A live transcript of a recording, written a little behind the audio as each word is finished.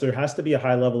there has to be a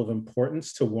high level of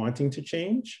importance to wanting to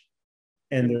change.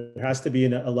 And there has to be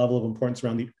a level of importance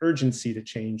around the urgency to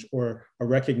change, or a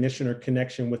recognition or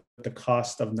connection with the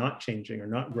cost of not changing or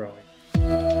not growing.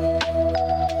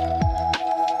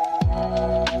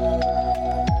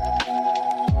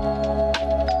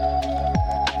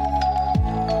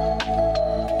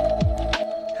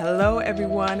 Hello,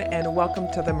 everyone, and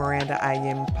welcome to the Miranda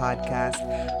Ayim podcast.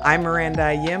 I'm Miranda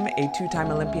Ayim, a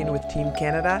two-time Olympian with Team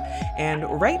Canada,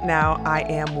 and right now I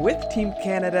am with Team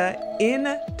Canada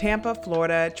in Tampa,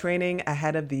 Florida, training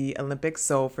ahead of the Olympics.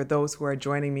 So for those who are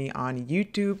joining me on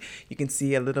YouTube, you can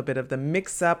see a little bit of the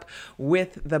mix-up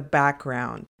with the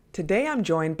background. Today, I'm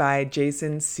joined by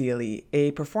Jason Seely,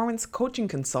 a performance coaching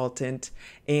consultant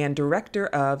and director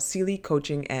of Seely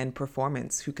Coaching and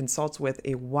Performance, who consults with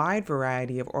a wide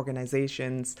variety of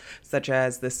organizations such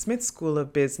as the Smith School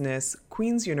of Business,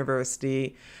 Queen's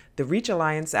University, the Reach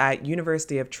Alliance at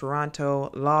University of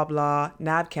Toronto, Loblaw,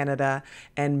 NAV Canada,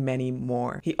 and many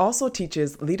more. He also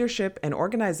teaches leadership and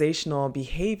organizational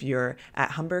behavior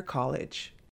at Humber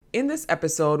College. In this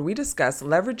episode, we discuss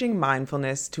leveraging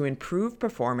mindfulness to improve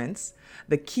performance,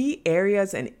 the key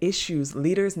areas and issues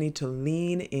leaders need to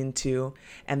lean into,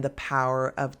 and the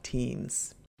power of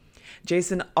teams.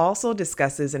 Jason also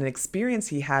discusses an experience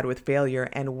he had with failure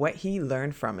and what he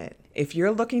learned from it. If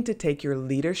you're looking to take your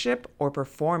leadership or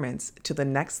performance to the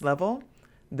next level,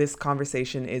 this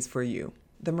conversation is for you.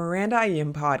 The Miranda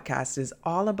Ayim podcast is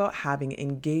all about having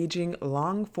engaging,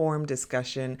 long-form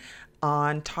discussion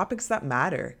on topics that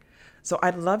matter. So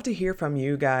I'd love to hear from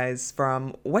you guys,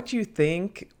 from what you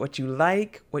think, what you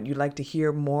like to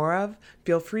hear more of.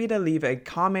 Feel free to leave a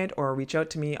comment or reach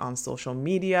out to me on social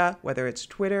media, whether it's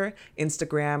Twitter,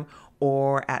 Instagram,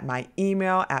 or at my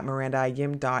email at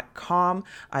mirandaayim.com.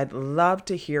 I'd love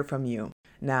to hear from you.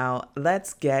 Now,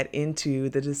 let's get into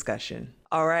the discussion.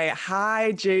 All right.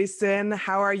 Hi, Jason.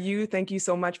 How are you? Thank you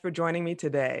so much for joining me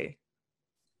today.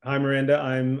 Hi, Miranda.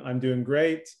 I'm doing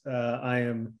great. I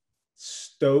am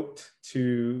stoked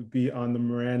to be on the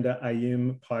Miranda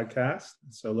Ayim podcast.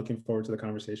 So looking forward to the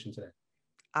conversation today.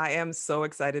 I am so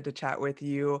excited to chat with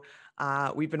you.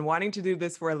 We've been wanting to do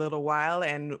this for a little while,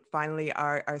 and finally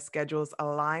our schedules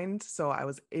aligned. So I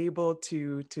was able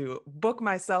to book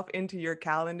myself into your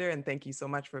calendar, and thank you so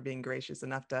much for being gracious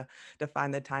enough to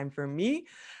find the time for me.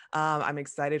 I'm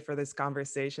excited for this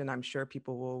conversation. I'm sure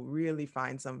people will really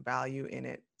find some value in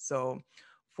it. So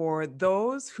for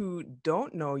those who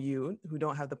don't know you, who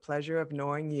don't have the pleasure of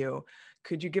knowing you,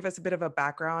 could you give us a bit of a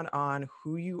background on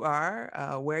who you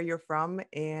are, where you're from,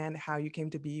 and how you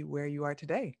came to be where you are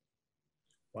today?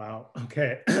 Wow.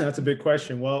 Okay, that's a big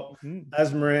question. Well,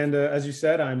 as you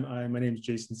said, my name is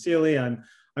Jason Seely. I'm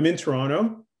in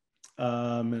Toronto,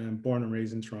 and I'm born and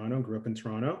raised in Toronto. Grew up in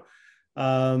Toronto.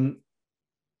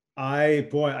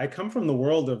 I come from the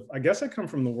world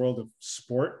of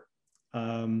sport.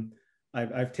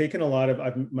 I've taken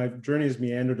my journey has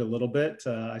meandered a little bit.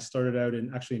 I started out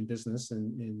in business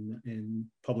and in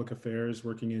public affairs,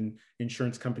 working in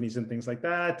insurance companies and things like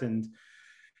that. And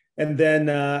then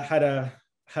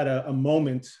had a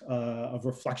moment of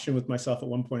reflection with myself at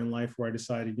one point in life where I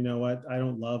decided, you know what, I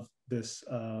don't love this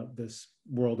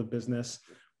world of business.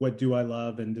 What do I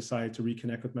love? And decided to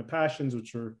reconnect with my passions,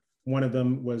 which one of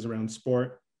them was around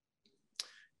sport.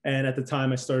 And at the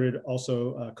time I started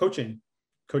also coaching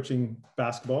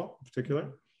basketball in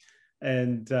particular.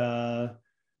 And I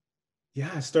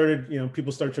started,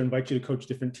 people start to invite you to coach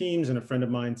different teams. And a friend of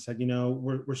mine said,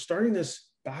 we're starting this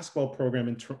basketball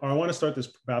program I want to start this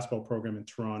basketball program in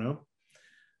Toronto,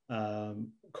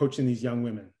 coaching these young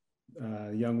women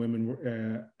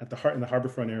in the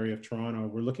Harbourfront area of Toronto.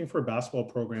 We're looking for a basketball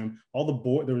program.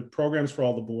 There were programs for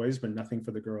all the boys, but nothing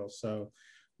for the girls. So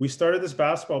we started this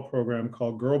basketball program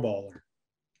called Girl Baller.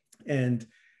 And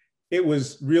it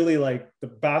was really like the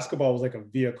basketball was like a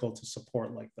vehicle to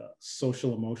support like the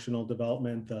social emotional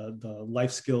development, the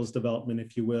life skills development,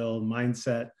 if you will,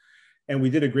 mindset. And we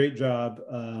did a great job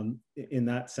in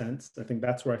that sense. I think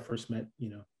that's where I first met,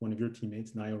 one of your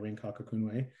teammates, Nayo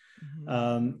Ring-Kakakunwe.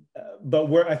 But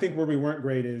where we weren't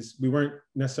great is we weren't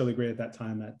necessarily great at that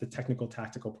time at the technical,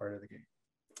 tactical part of the game.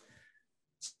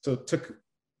 So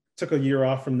took a year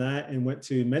off from that and went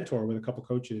to mentor with a couple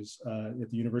coaches at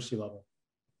the university level.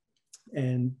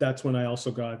 And that's when I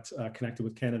also got connected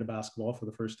with Canada Basketball for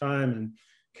the first time, and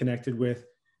connected with,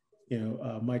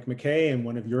 Mike McKay and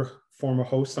one of your former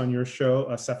hosts on your show,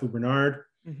 Sefu Bernard.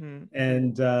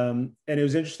 And it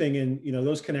was interesting in,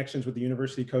 those connections with the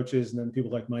university coaches and then people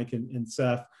like Mike and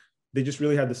Seth. They just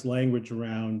really had this language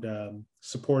around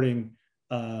supporting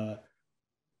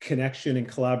connection and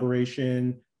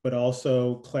collaboration, but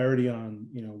also clarity on,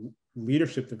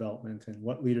 leadership development and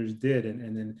what leaders did,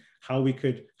 and then how we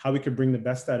could bring the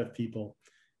best out of people.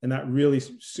 And that really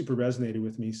super resonated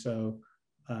with me. So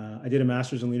I did a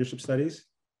master's in leadership studies,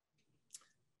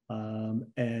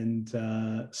 and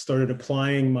started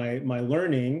applying my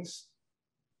learnings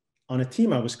on a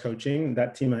team I was coaching.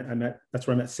 That team I met, that's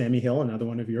where I met Sammy Hill, another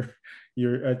one of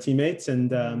your teammates. And,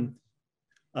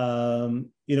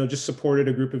 just supported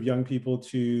a group of young people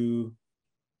to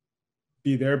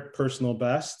be their personal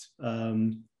best,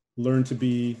 learn to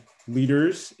be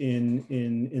leaders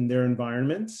in their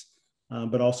environments,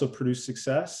 but also produce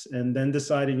success. And then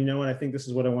decided, you know what, I think this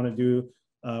is what I want to do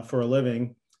for a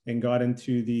living, and got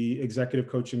into the executive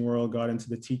coaching world, got into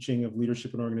the teaching of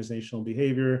leadership and organizational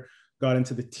behavior, got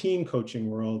into the team coaching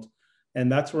world.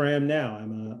 And that's where I am now.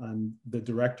 I'm the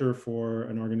director for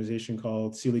an organization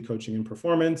called Sealy Coaching and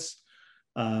Performance,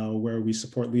 where we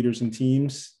support leaders and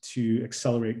teams to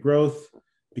accelerate growth,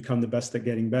 become the best at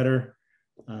getting better,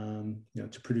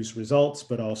 to produce results,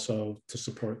 but also to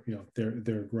support,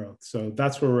 their growth. So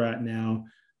that's where we're at now.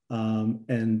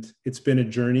 And it's been a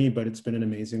journey, but it's been an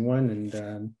amazing one.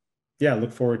 And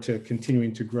look forward to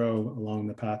continuing to grow along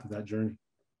the path of that journey.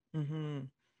 Mm-hmm.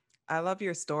 I love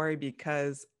your story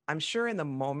because I'm sure in the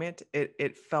moment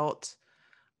it felt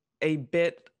a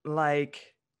bit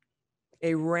like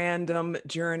a random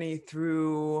journey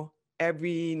through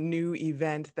every new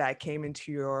event that came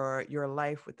into your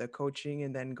life with the coaching,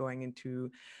 and then going into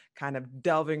kind of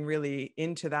delving really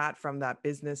into that from that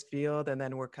business field. And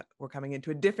then we're coming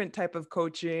into a different type of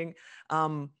coaching,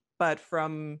 but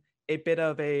from a bit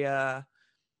of a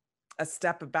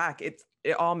step back, it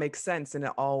all makes sense and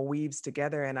it all weaves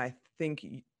together. And I think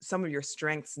some of your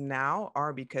strengths now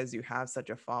are because you have such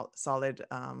a solid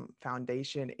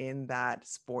foundation in that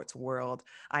sports world.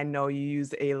 I know you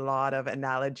use a lot of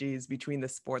analogies between the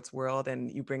sports world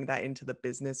and you bring that into the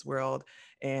business world.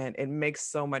 And it makes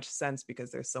so much sense because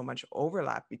there's so much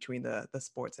overlap between the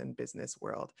sports and business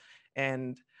world.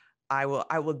 And I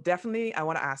will definitely, I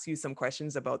want to ask you some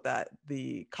questions about that,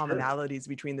 the commonalities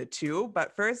between the two.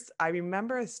 But first, I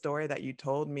remember a story that you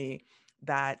told me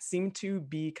that seemed to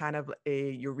be kind of a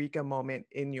eureka moment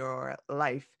in your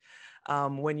life,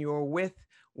 when you were with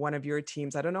one of your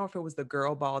teams. I don't know if it was the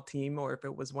girl ball team or if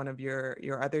it was one of your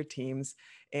other teams,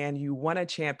 and you won a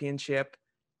championship,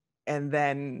 and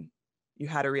then you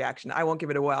had a reaction. I won't give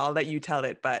it away. I'll let you tell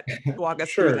it, but walk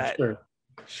us through that.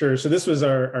 Sure. So this was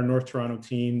our North Toronto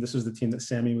team. This was the team that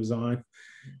Sammy was on.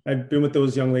 I'd been with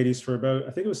those young ladies for about,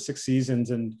 I think it was 6 seasons.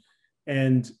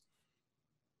 And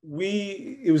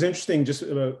it was interesting just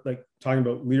about like talking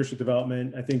about leadership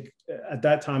development. I think at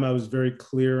that time I was very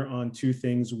clear on 2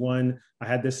 things. One, I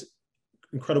had this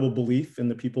incredible belief in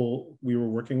the people we were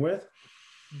working with.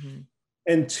 Mm-hmm.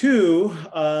 And 2,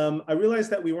 I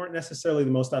realized that we weren't necessarily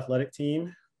the most athletic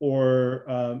team,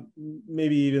 or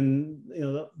maybe even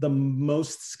the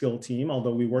most skilled team,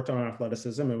 although we worked on our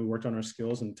athleticism and we worked on our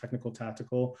skills and technical,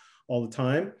 tactical all the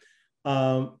time.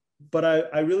 But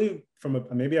I really,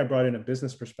 maybe I brought in a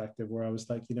business perspective where I was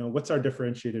like, what's our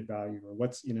differentiated value, or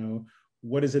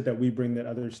what is it that we bring that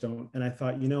others don't? And I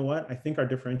thought, you know what, I think our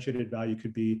differentiated value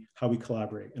could be how we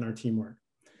collaborate and our teamwork.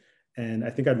 And I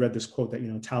think I'd read this quote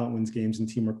that, talent wins games and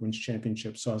teamwork wins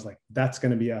championships. So I was like, that's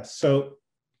going to be us. So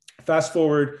fast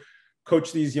forward,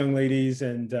 coach these young ladies,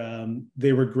 and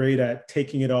they were great at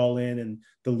taking it all in and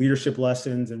the leadership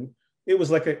lessons. And it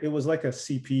was like a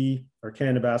CP, or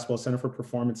Canada Basketball Center for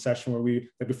Performance session, where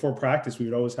before practice, we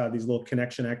would always have these little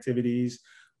connection activities.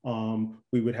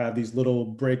 We would have these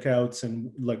little breakouts and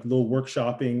like little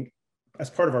workshopping as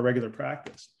part of our regular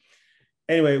practice.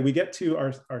 Anyway, we get to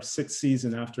our 6th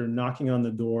season after knocking on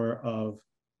the door of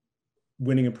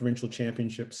winning a provincial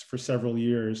championships for several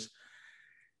years.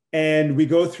 And we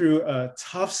go through a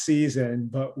tough season,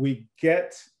 but we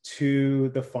get to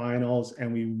the finals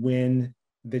and we win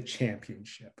the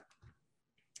championship.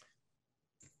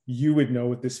 You would know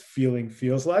what this feeling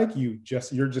feels like. You're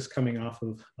just coming off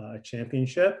of a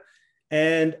championship,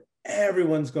 and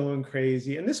everyone's going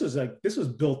crazy. And this was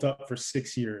built up for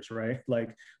 6 years, right?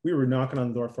 Like, we were knocking on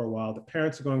the door for a while. The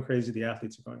parents are going crazy. The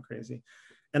athletes are going crazy.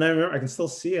 And I remember, I can still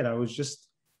see it. I was just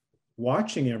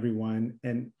watching everyone,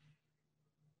 and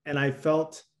I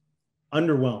felt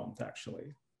underwhelmed,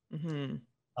 actually. Mm-hmm.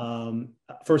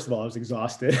 First of all, I was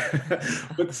exhausted,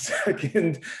 but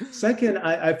second,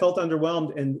 I felt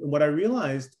underwhelmed. And what I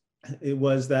realized, it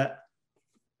was that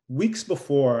weeks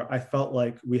before, I felt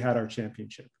like we had our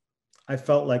championship. I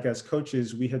felt like as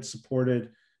coaches, we had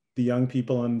supported the young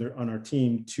people on our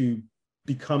team to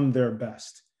become their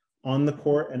best on the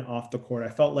court and off the court. I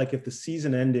felt like if the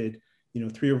season ended,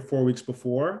 3 or 4 weeks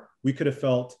before, we could have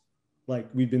felt like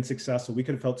we'd been successful. We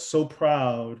could have felt so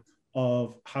proud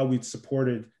of how we'd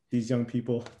supported these young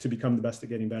people to become the best at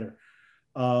getting better.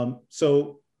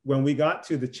 So when we got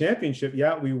to the championship,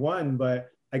 yeah, we won, but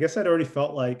I guess I'd already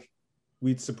felt like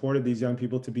we'd supported these young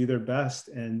people to be their best.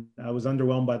 And I was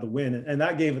underwhelmed by the win. And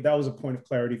that was a point of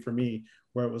clarity for me,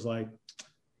 where it was like,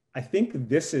 I think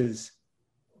this is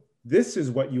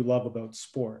what you love about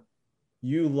sport.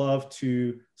 You love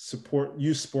to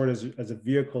use sport as a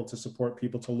vehicle to support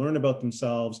people, to learn about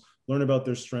themselves, learn about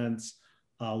their strengths,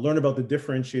 learn about the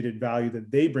differentiated value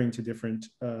that they bring to different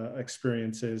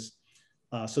experiences,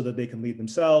 so that they can lead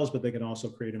themselves, but they can also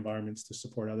create environments to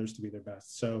support others to be their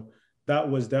best. So that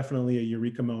was definitely a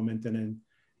eureka moment. That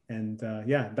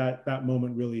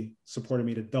moment really supported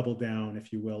me to double down,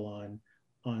 if you will,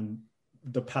 on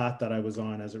the path that I was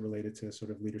on as it related to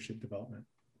sort of leadership development.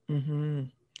 Mm-hmm.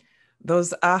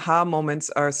 Those aha moments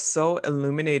are so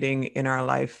illuminating in our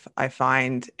life, I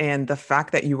find. And the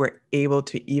fact that you were able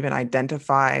to even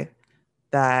identify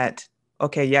that,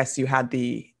 okay, yes, you had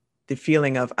the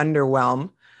feeling of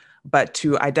underwhelm, but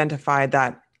to identify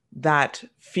that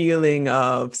feeling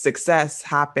of success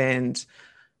happened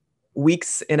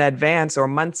weeks in advance or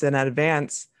months in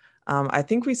advance. I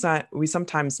think we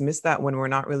sometimes miss that when we're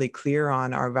not really clear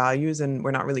on our values and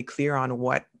we're not really clear on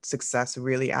what success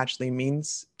really actually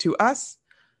means to us.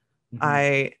 Mm-hmm.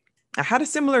 I had a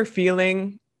similar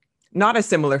feeling, not a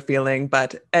similar feeling,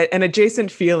 but an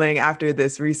adjacent feeling after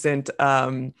this recent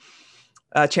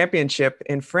championship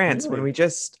in France. Really?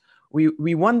 When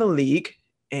we won the league,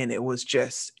 and it was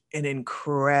just an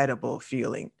incredible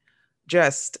feeling,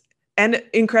 and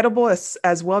incredible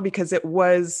as well, because it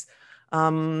was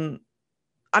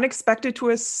unexpected to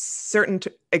a certain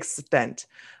extent.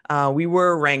 We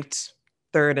were ranked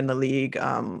third in the league,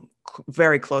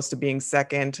 very close to being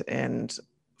second and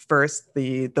first.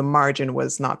 The margin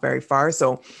was not very far,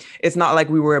 so it's not like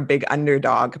we were a big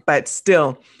underdog, but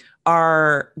still,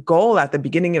 our goal at the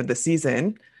beginning of the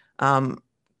season,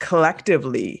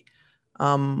 collectively,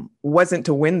 wasn't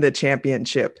to win the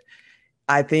championship.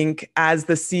 I think as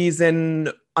the season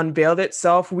unveiled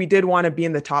itself, we did want to be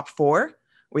in the top 4.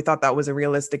 We thought that was a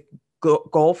realistic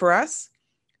goal for us.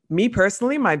 Me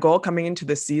personally, my goal coming into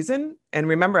the season, and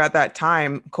remember at that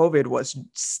time, COVID was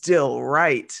still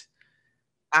right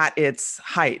at its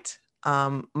height.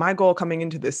 My goal coming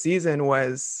into the season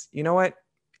was, you know what,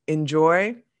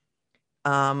 enjoy,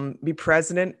 be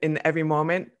present in every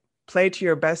moment, play to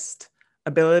your best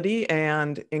ability,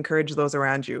 and encourage those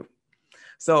around you.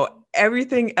 So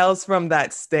everything else from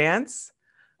that stance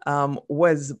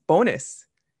was bonus.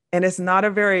 And it's not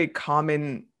a very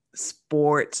common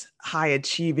sport, high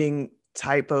achieving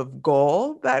type of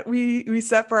goal that we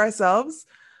set for ourselves.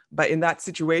 But in that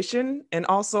situation, and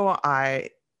also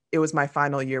it was my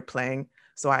final year playing,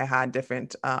 so I had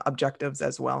different objectives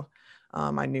as well.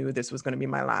 I knew this was going to be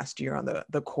my last year on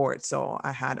the court, so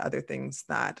I had other things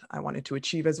that I wanted to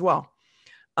achieve as well.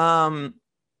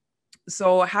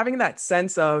 So having that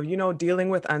sense of, dealing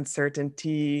with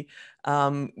uncertainty,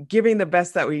 giving the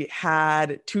best that we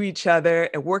had to each other,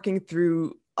 and working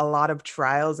through a lot of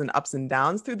trials and ups and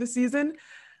downs through the season,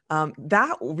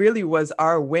 that really was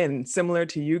our win, similar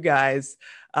to you guys.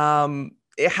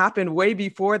 It happened way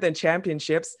before the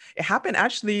championships. It happened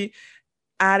actually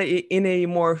in a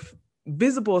more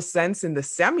visible sense in the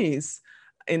semis,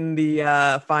 in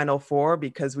the Final Four,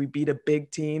 because we beat a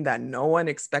big team that no one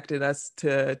expected us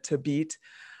to beat.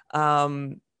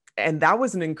 And that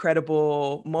was an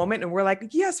incredible moment. And we're like,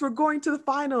 yes, we're going to the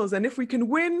finals. And if we can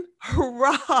win,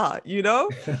 hurrah,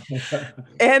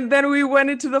 And then we went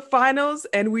into the finals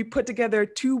and we put together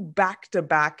 2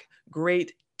 back-to-back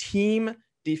great team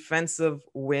defensive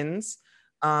wins.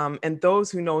 And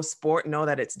those who know sport know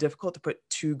that it's difficult to put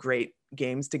 2 great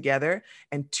games together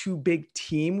and 2 big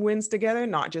team wins together,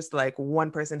 not just like one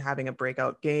person having a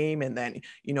breakout game and then,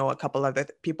 a couple other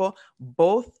people.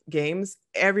 Both games,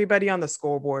 everybody on the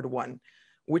scoreboard won,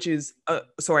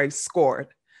 scored,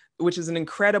 which is an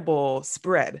incredible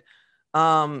spread.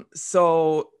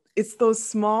 So it's those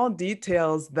small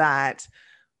details that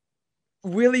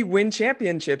really win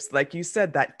championships. Like you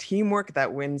said, that teamwork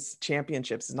that wins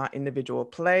championships is not individual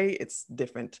play. It's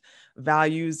different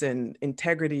values and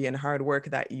integrity and hard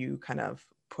work that you kind of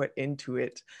put into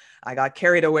it. I got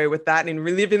carried away with that and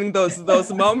reliving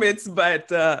those moments,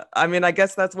 but I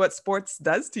guess that's what sports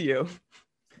does to you.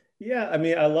 Yeah,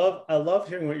 I love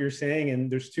hearing what you're saying,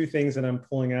 and there's 2 things that I'm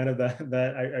pulling out of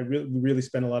that I really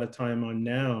spend a lot of time on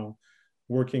now,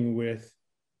 working with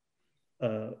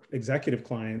executive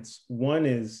clients. One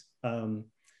is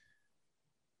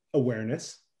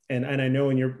awareness, and I know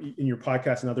in your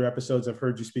podcast and other episodes I've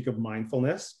heard you speak of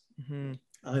mindfulness. Mm-hmm.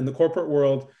 In the corporate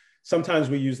world, sometimes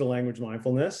we use the language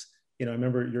mindfulness. I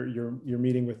remember your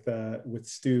meeting with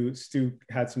Stu. Stu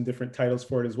had some different titles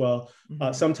for it as well.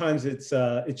 Mm-hmm. Sometimes it's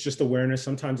just awareness.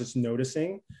 Sometimes it's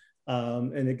noticing,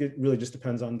 and it really just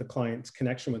depends on the client's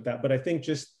connection with that. But I think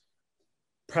just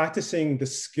practicing the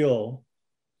skill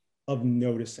of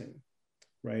noticing,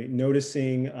 right?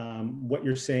 Noticing what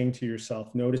you're saying to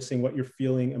yourself, noticing what you're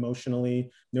feeling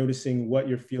emotionally, noticing what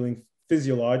you're feeling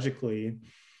physiologically,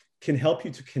 can help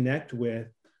you to connect with,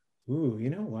 ooh,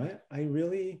 you know what? I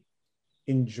really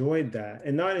enjoyed that,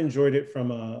 and not enjoyed it from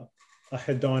a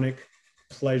hedonic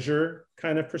pleasure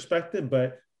kind of perspective,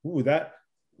 but ooh,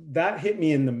 that hit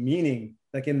me in the meaning,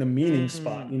 like in the meaning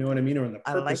spot, you know what I mean? Or in the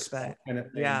purpose spot kind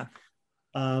of thing. Yeah.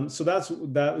 So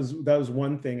that was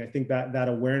one thing. I think that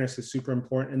awareness is super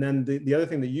important. And then the other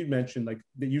thing that you'd mentioned, like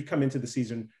that you'd come into the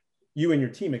season, you and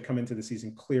your team had come into the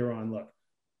season clear on, look,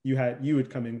 you would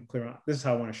come in clear on, this is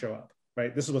how I want to show up,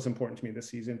 right? This is what's important to me this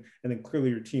season. And then clearly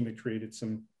your team had created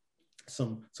some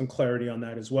clarity on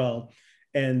that as well.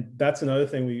 And that's another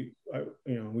thing we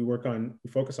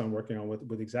focus on working on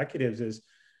with executives is,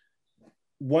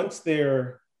 once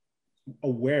they're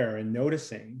aware and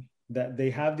noticing, that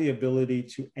they have the ability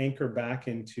to anchor back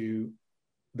into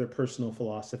their personal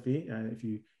philosophy. And if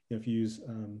you use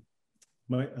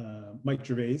Mike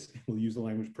Gervais, will use the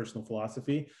language personal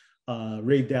philosophy.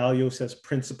 Ray Dalio says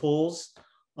principles.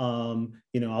 I'll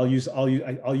use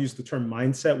the term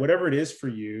mindset, whatever it is for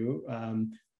you,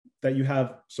 that you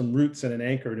have some roots and an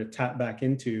anchor to tap back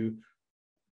into,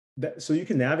 that, so you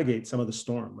can navigate some of the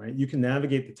storm, right? You can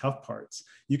navigate the tough parts.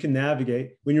 You can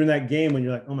navigate when you're in that game, when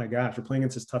you're like, oh my gosh, we're playing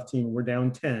against this tough team and we're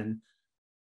down 10.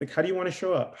 Like, how do you want to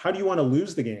show up? How do you want to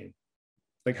lose the game?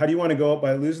 Like, how do you want to go up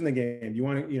by losing the game? Do you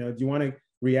want to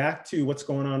react to what's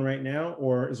going on right now?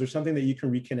 Or is there something that you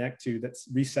can reconnect to that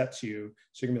resets you?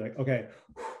 So you can be like, okay,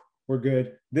 we're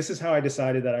good. This is how I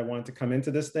decided that I want to come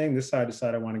into this thing. This is how I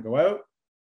decide I want to go out.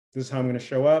 This is how I'm going to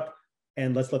show up.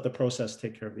 And let's let the process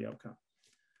take care of the outcome.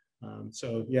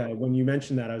 So yeah, when you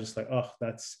mentioned that, I was just like, oh,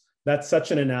 that's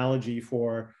such an analogy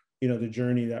for, the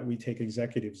journey that we take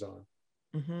executives on.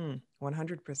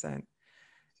 100%.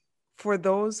 For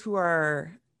those who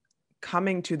are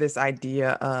coming to this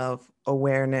idea of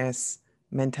awareness,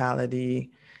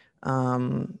 mentality,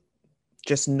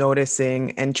 just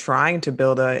noticing and trying to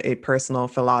build a personal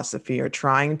philosophy, or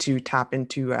trying to tap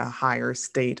into a higher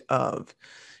state of,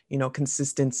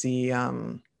 consistency,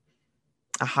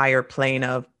 a higher plane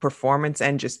of performance,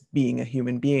 and just being a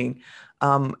human being.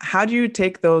 How do you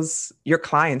take your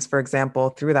clients, for example,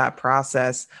 through that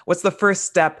process? What's the first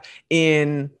step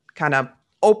in kind of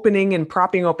opening and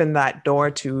propping open that door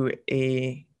to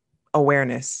a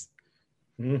awareness?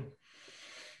 Good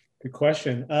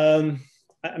question. I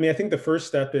think the first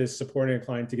step is supporting a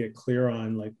client to get clear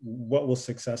on, like, what will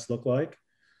success look like?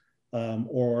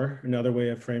 Or another way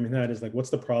of framing that is like, what's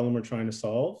the problem we're trying to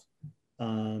solve?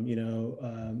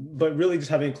 But really just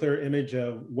having a clear image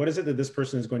of what is it that this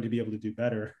person is going to be able to do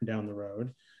better down the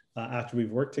road after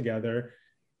we've worked together.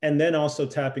 And then also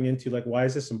tapping into, like, why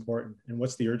is this important and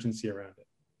what's the urgency around it,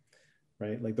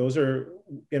 right? Like, those are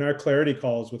in our clarity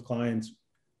calls with clients,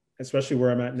 especially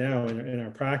where I'm at now in our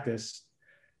practice.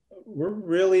 We're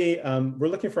really, we're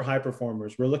looking for high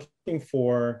performers. We're looking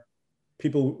for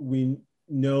people we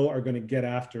know are going to get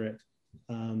after it.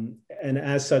 And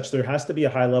as such, there has to be a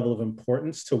high level of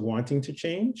importance to wanting to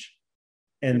change.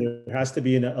 And there has to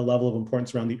be a level of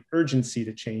importance around the urgency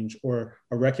to change, or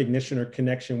a recognition or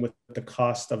connection with the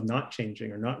cost of not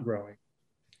changing or not growing.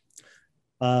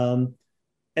 And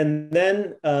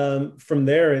then from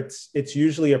there, it's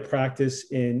usually a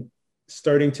practice in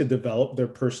starting to develop their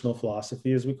personal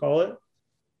philosophy, as we call it.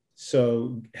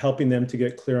 So helping them to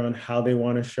get clear on how they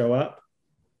want to show up,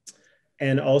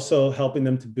 and also helping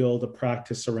them to build a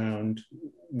practice around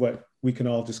what we can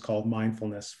all just call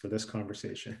mindfulness for this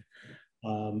conversation.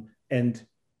 And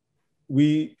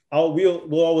we'll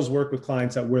always work with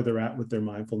clients at where they're at with their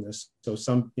mindfulness. So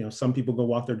some people go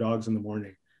walk their dogs in the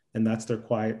morning, and that's their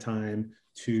quiet time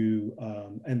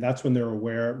and that's when they're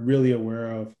really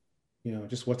aware of,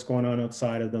 just what's going on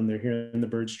outside of them. They're hearing the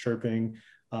birds chirping.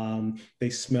 They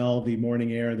smell the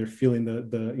morning air. They're feeling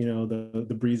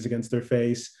the breeze against their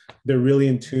face. They're really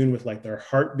in tune with, like, their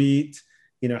heartbeat,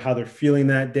 how they're feeling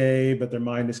that day, but their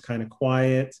mind is kind of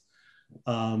quiet.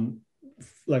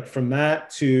 Like, from that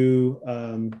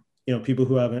to, people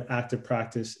who have an active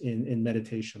practice in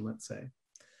meditation, let's say.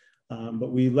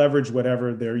 But we leverage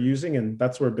whatever they're using. And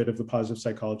that's where a bit of the positive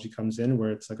psychology comes in,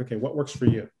 where it's like, okay, what works for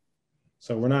you?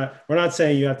 So we're not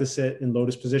saying you have to sit in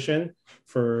lotus position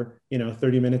for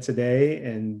 30 minutes a day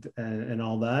and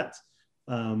all that,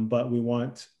 but we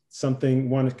want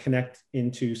want to connect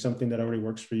into something that already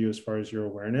works for you as far as your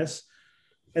awareness.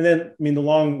 And then, I mean, the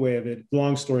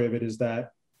long story of it is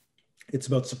that it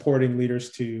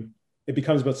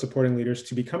becomes about supporting leaders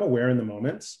to become aware in the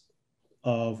moments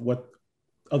of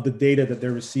the data that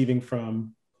they're receiving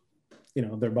from,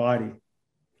 their body.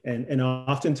 And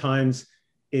oftentimes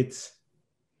it's,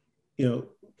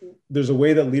 there's a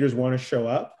way that leaders want to show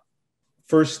up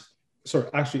first.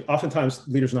 Oftentimes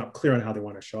leaders are not clear on how they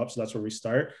want to show up. So that's where we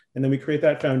start. And then we create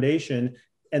that foundation.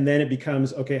 And then it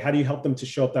becomes, okay, how do you help them to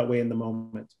show up that way in the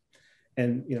moment?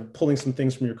 And, pulling some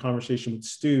things from your conversation with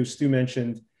Stu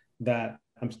mentioned that,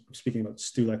 I'm speaking about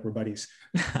Stu like we're buddies.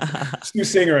 Stu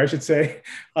Singer, I should say,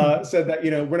 said that,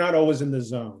 we're not always in the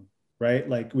zone, right?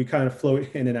 Like we kind of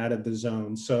float in and out of the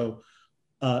zone. So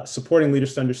supporting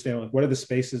leaders to understand, like, what are the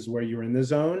spaces where you're in the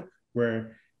zone,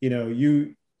 where,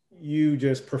 you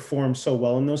just perform so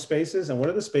well in those spaces, and what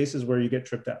are the spaces where you get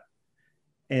tripped up?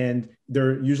 And there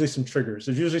are usually some triggers.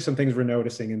 There's usually some things we're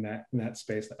noticing in that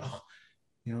space, like,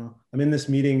 I'm in this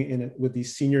meeting with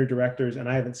these senior directors and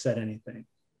I haven't said anything.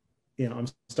 I'm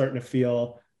starting to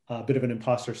feel a bit of an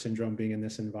imposter syndrome being in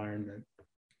this environment.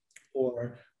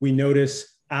 Or we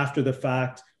notice after the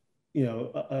fact,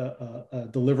 a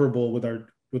deliverable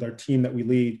with our team that we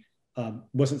lead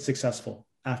wasn't successful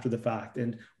after the fact.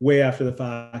 And way after the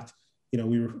fact,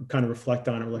 we were kind of reflect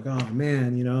on it. We're like, oh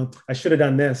man, I should have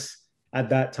done this at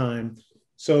that time.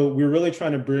 So we're really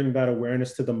trying to bring that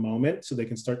awareness to the moment so they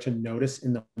can start to notice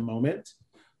in the moment.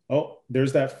 Oh,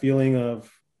 there's that feeling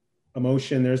of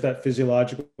emotion. There's that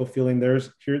physiological feeling.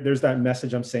 There's that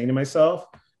message I'm saying to myself.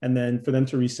 And then for them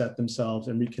to reset themselves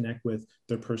and reconnect with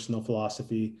their personal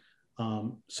philosophy,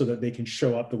 so that they can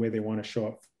show up the way they want to show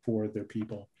up for their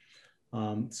people.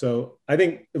 So I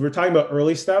think if we're talking about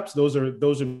early steps, those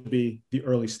would be the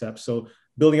early steps. So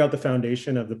building out the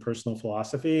foundation of the personal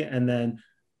philosophy, and then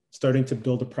starting to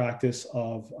build a practice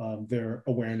of their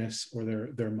awareness or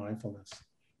their mindfulness.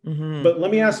 Mm-hmm. But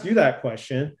let me ask you that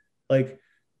question. Like,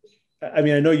 I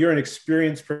mean, I know you're an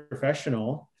experienced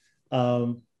professional,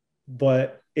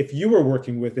 but if you were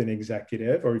working with an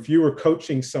executive, or if you were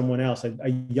coaching someone else, a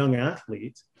young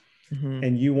athlete, mm-hmm.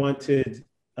 and you wanted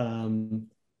them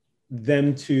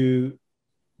to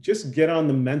just get on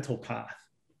the mental path,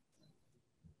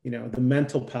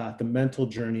 the mental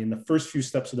journey, and the first few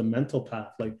steps of the mental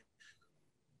path, like,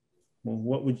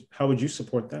 well, how would you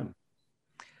support them?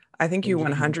 I think you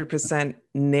 100%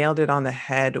 nailed it on the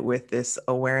head with this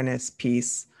awareness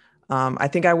piece. I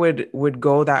think I would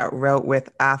go that route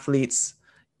with athletes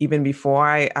even before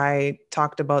I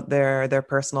talked about their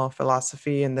personal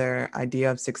philosophy and their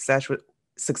idea of success,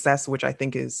 which I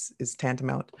think is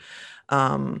tantamount.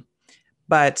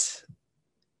 But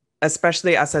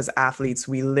especially us as athletes,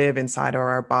 we live inside of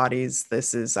our bodies.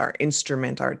 This is our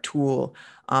instrument, our tool.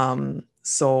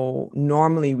 So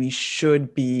normally we should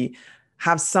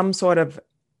have some sort of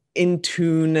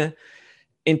intuitive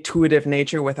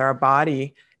nature with our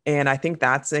body. And I think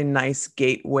that's a nice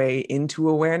gateway into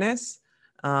awareness,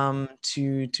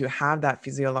 to have that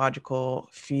physiological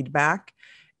feedback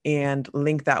and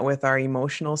link that with our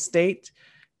emotional state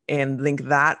and link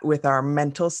that with our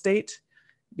mental state,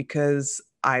 because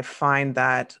I find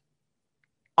that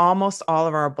almost all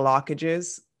of our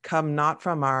blockages come not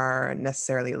from our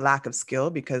necessarily lack of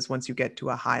skill, because once you get to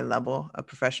a high level, a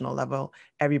professional level,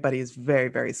 everybody is very,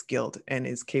 very skilled and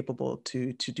is capable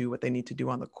to do what they need to do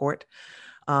on the court.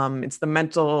 It's the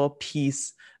mental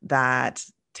piece that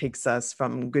takes us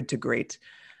from good to great,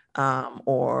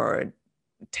 or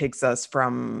takes us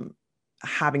from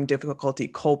having difficulty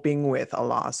coping with a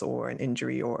loss or an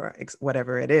injury or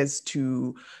whatever it is,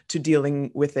 to dealing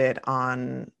with it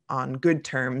on good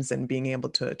terms and being able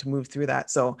to move through that.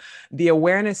 So the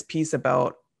awareness piece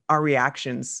about our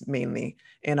reactions mainly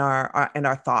and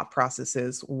our thought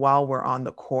processes while we're on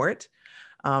the court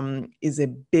is a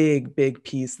big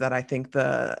piece that I think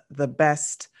the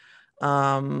best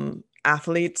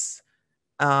athletes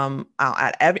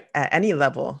at any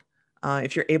level,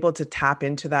 if you're able to tap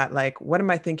into that, like, what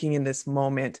am I thinking in this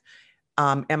moment?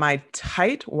 Am I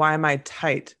tight? Why am I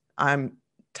tight? I'm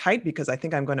tight because I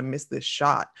think I'm going to miss this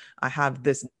shot. I have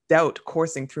this doubt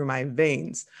coursing through my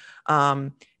veins.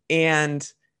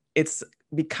 And it's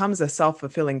becomes a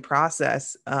self-fulfilling prophecy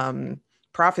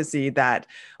that,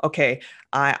 okay,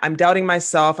 I'm doubting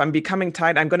myself. I'm becoming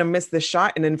tight. I'm going to miss this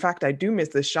shot. And in fact, I do miss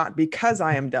this shot because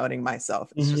I am doubting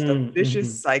myself. It's just a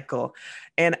vicious cycle.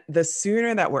 And the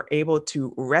sooner that we're able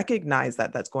to recognize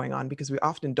that that's going on, because we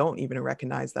often don't even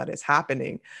recognize that it's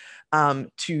happening,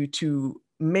 to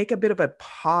make a bit of a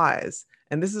pause.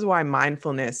 And this is why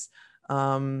mindfulness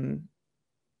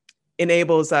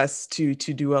enables us to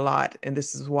do a lot. And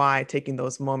this is why taking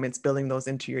those moments, building those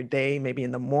into your day, maybe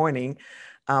in the morning,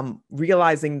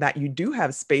 realizing that you do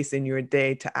have space in your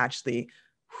day to actually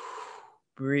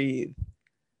breathe.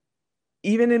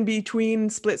 Even in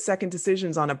between split-second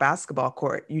decisions on a basketball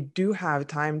court, you do have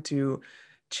time to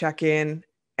check in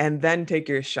and then take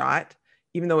your shot,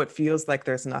 even though it feels like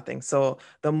there's nothing. So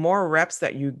the more reps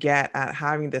that you get at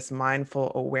having this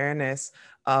mindful awareness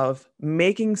of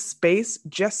making space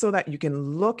just so that you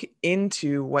can look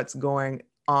into what's going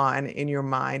on in your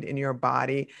mind, in your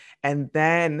body. And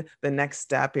then the next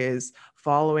step is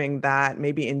following that,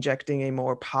 maybe injecting a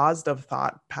more positive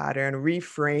thought pattern,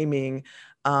 reframing,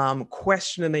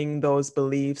 questioning those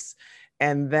beliefs,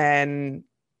 and then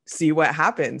see what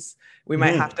happens. We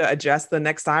might have to adjust the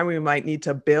next time. We might need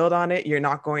to build on it.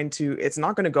 It's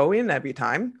not going to go in every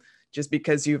time. Just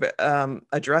because you've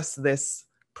addressed this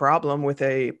problem with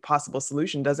a possible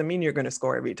solution doesn't mean you're going to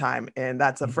score every time. And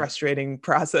that's a frustrating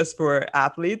process for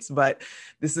athletes, but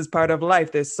this is part of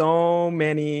life. There's so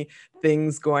many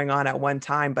things going on at one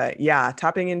time. But yeah,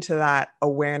 tapping into that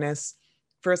awareness,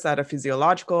 first at a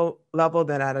physiological level,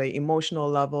 then at an emotional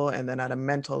level, and then at a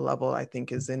mental level, I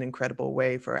think is an incredible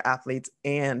way for athletes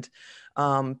and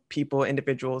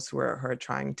individuals who are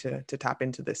trying to tap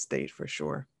into this state for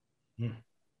sure.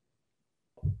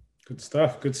 Good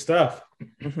stuff. Good stuff.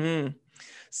 Mm-hmm.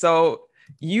 So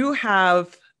you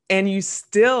have, and you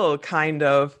still kind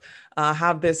of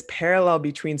have this parallel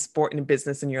between sport and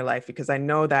business in your life, because I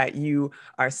know that you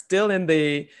are still in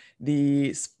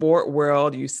the sport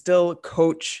world. You still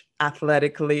coach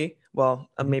athletically. Well,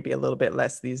 maybe a little bit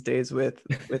less these days with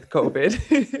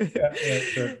COVID. Yeah,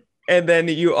 sure. And then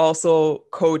you also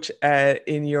coach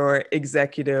in your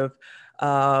executive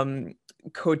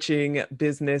coaching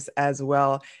business as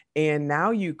well. And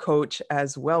now you coach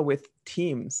as well with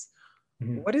teams.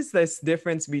 What is this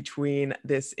difference between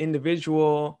this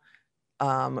individual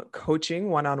coaching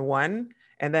one-on-one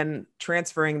and then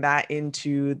transferring that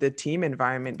into the team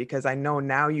environment? Because I know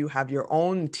now you have your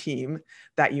own team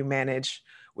that you manage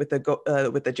with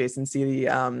the Jason Seeley,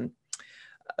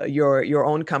 your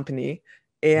own company,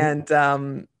 and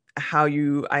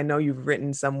I know you've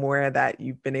written somewhere that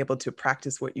you've been able to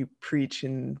practice what you preach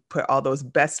and put all those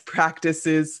best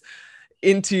practices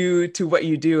into what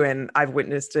you do. And I've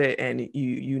witnessed it, and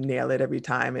you nail it every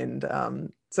time.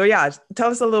 And so yeah, tell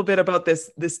us a little bit about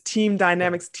this team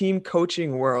dynamics, team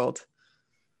coaching world.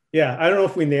 Yeah, I don't know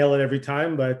if we nail it every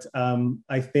time, but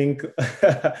I think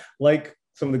like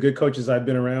some of the good coaches I've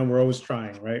been around, we're always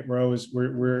trying, right?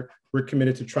 We're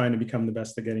committed to trying to become the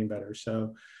best at getting better.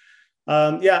 So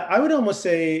yeah, I would almost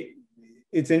say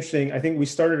it's interesting. I think we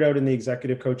started out in the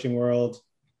executive coaching world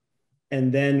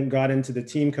and then got into the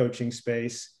team coaching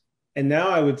space. And now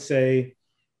I would say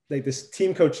like this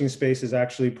team coaching space is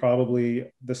actually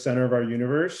probably the center of our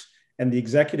universe. And the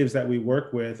executives that we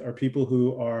work with are people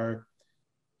who are,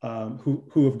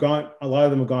 who have gone, a lot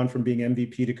of them have gone from being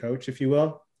MVP to coach, if you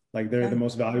will. Like they're the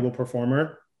most valuable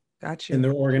performer in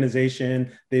their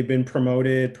organization. They've been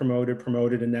promoted,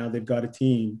 and now they've got a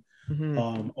team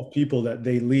of people that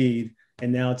they lead.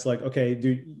 And now it's like, okay,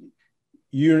 dude,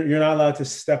 you're not allowed to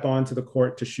step onto the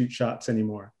court to shoot shots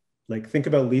anymore. Like think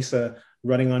about Lisa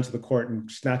running onto the court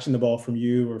and snatching the ball from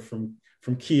you or from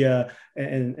Kia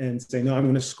and saying, no, I'm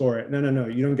going to score it. No,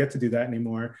 you don't get to do that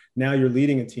anymore. Now you're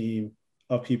leading a team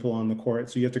of people on the court.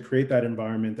 So you have to create that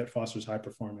environment that fosters high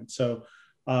performance. So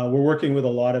we're working with a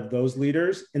lot of those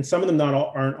leaders, and some of them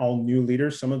aren't all new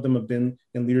leaders. Some of them have been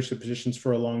in leadership positions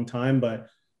for a long time, but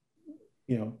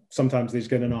sometimes they just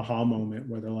get an aha moment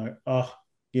where they're like, oh,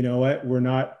 you know what?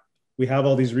 We have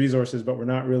all these resources, but we're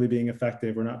not really being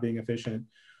effective. We're not being efficient.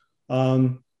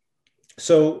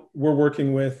 So we're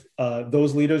working with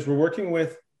those leaders. We're working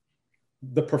with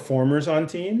the performers on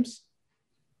teams,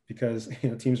 because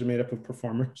teams are made up of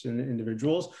performers and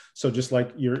individuals. So just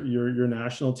like your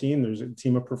national team, there's a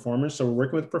team of performers. So we're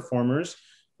working with performers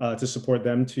to support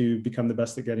them to become the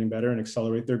best at getting better and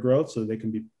accelerate their growth, so they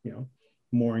can be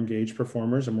more engaged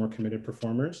performers and more committed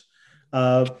performers.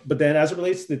 But then as it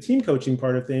relates to the team coaching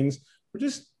part of things,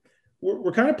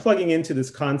 we're kind of plugging into this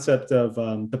concept of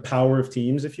the power of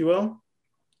teams, if you will.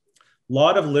 A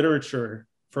lot of literature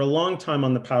for a long time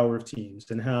on the power of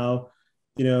teams and how,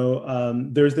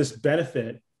 there's this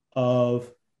benefit of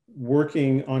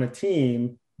working on a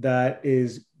team that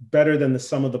is better than the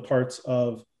sum of the parts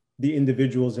of the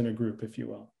individuals in a group, if you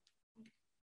will.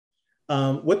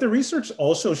 What the research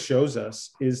also shows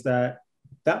us is that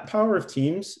power of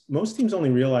teams, most teams only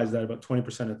realize that about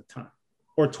 20% of the time,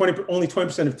 or only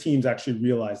 20% of teams actually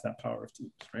realize that power of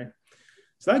teams, right?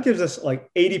 So that gives us like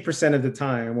 80% of the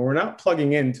time where we're not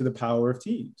plugging into the power of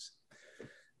teams.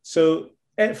 So,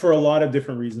 and for a lot of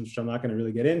different reasons, which I'm not going to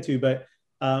really get into, but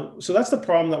so that's the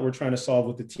problem that we're trying to solve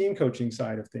with the team coaching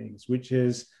side of things, which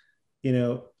is,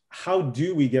 how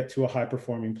do we get to a high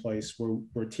performing place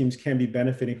where teams can be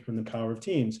benefiting from the power of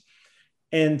teams?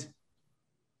 And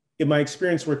in my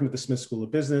experience working with the Smith School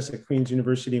of Business at Queen's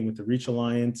University and with the Reach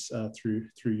Alliance through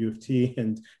U of T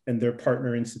and their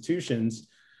partner institutions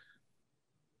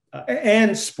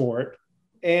and sport,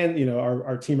 and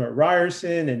our team at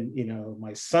Ryerson, and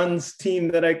my son's team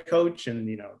that I coach, and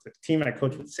the team I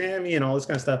coach with Sammy, and all this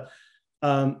kind of stuff.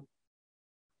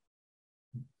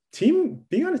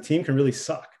 Being on a team can really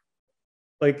suck.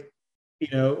 Like,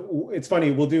 it's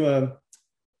funny. We'll do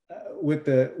with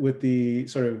the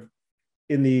sort of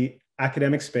in the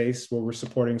academic space where we're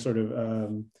supporting sort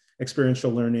of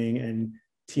experiential learning and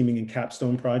teaming and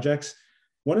capstone projects.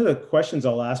 One of the questions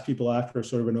I'll ask people after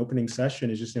sort of an opening session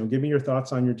is just, give me your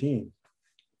thoughts on your team.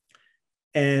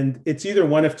 And it's either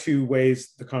one of two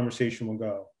ways the conversation will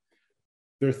go.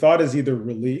 Their thought is either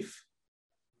relief,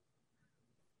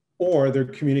 or they're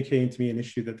communicating to me an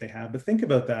issue that they have. But think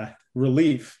about that,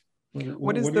 relief.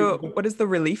 What is the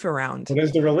relief around? What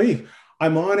is the relief?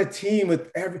 I'm on a team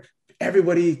with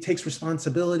everybody takes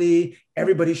responsibility.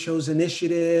 Everybody shows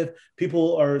initiative.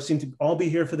 People seem to all be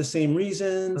here for the same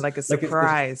reasons. Like a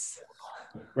surprise.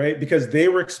 Right? Because they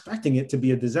were expecting it to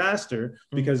be a disaster,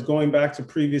 because going back to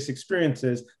previous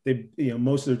experiences,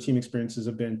 most of their team experiences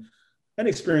have been an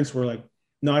experience where like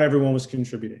not everyone was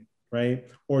contributing, right?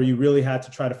 Or you really had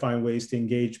to try to find ways to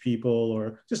engage people,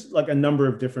 or just like a number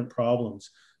of different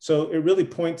problems. So it really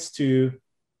points to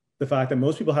the fact that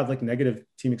most people have like negative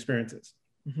team experiences.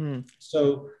 Mm-hmm.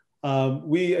 So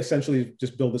we essentially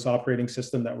just build this operating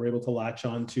system that we're able to latch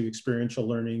on to experiential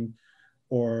learning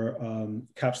or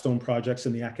capstone projects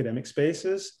in the academic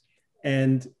spaces,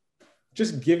 and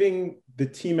just giving the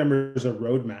team members a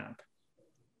roadmap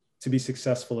to be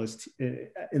successful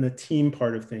in the team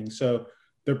part of things. So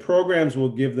their programs will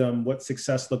give them what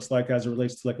success looks like as it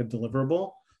relates to like a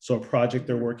deliverable, so a project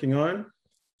they're working on,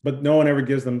 but no one ever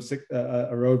gives them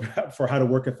a roadmap for how to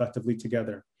work effectively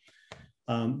together.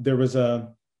 It was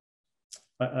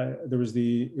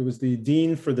the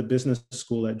dean for the business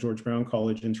school at George Brown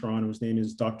College in Toronto. His name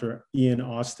is Dr. Ian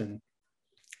Austin,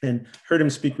 and heard him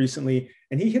speak recently,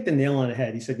 and he hit the nail on the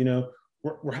head. He said,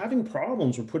 we're having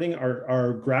problems. We're putting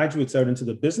our graduates out into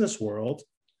the business world,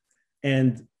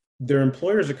 and their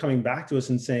employers are coming back to us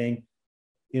and saying,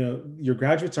 your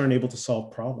graduates aren't able to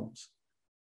solve problems.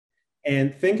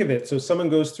 And think of it. So someone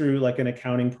goes through like an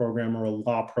accounting program or a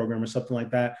law program or something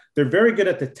like that. They're very good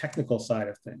at the technical side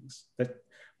of things,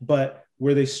 but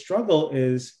where they struggle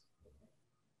is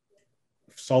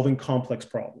solving complex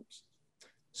problems.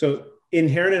 So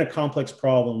inherent in a complex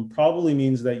problem probably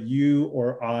means that you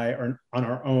or I are on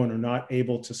our own are not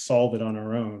able to solve it on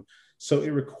our own. So it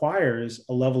requires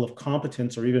a level of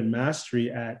competence or even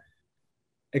mastery at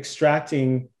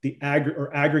extracting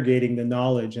aggregating the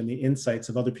knowledge and the insights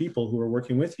of other people who are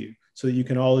working with you, so that you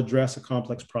can all address a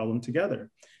complex problem together.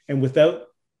 And without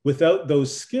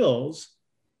those skills,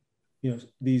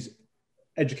 these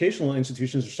educational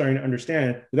institutions are starting to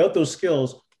understand, without those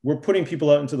skills, we're putting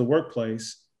people out into the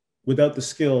workplace without the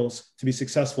skills to be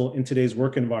successful in today's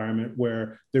work environment,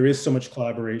 where there is so much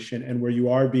collaboration and where you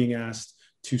are being asked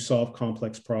to solve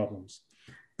complex problems.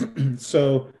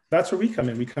 So that's where we come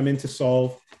in. We come in to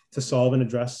solve and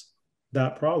address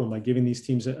that problem by giving these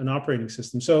teams an operating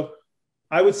system. So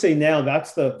I would say now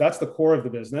that's the core of the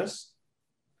business.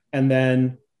 And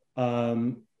then,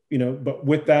 but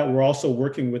with that, we're also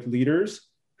working with leaders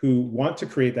who want to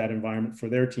create that environment for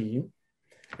their team.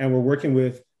 And we're working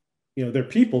with, their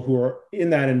people who are in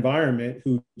that environment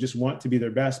who just want to be their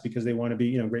best because they want to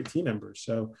be, great team members.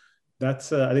 So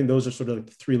that's, I think those are sort of like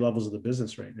the three levels of the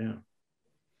business right now.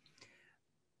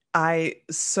 I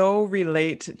so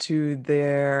relate to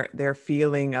their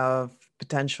feeling of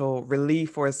potential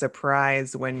relief or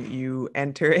surprise when you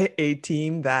enter a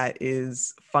team that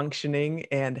is functioning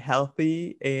and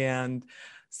healthy and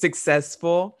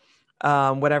successful,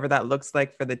 whatever that looks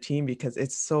like for the team, because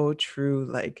it's so true.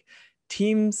 Like,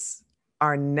 teams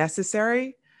are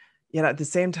necessary, yet at the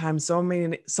same time, so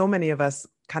many of us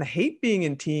kind of hate being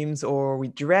in teams, or we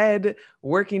dread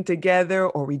working together,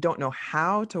 or we don't know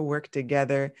how to work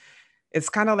together. It's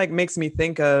kind of like makes me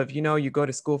think of, you go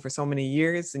to school for so many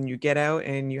years and you get out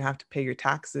and you have to pay your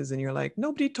taxes and you're like,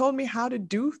 nobody told me how to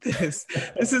do this.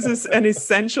 This is an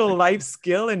essential life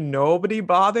skill and nobody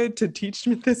bothered to teach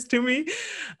this to me.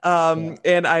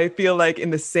 And I feel like in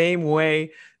the same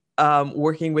way,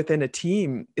 working within a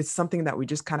team is something that we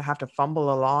just kind of have to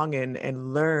fumble along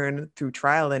and learn through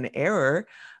trial and error.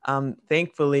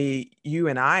 Thankfully, you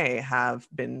and I have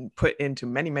been put into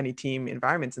many team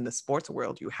environments in the sports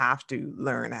world. You have to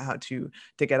learn how to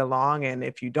get along, and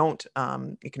if you don't,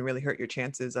 it can really hurt your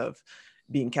chances of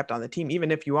being kept on the team,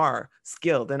 even if you are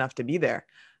skilled enough to be there.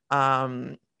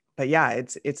 But yeah,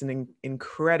 it's an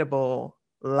incredible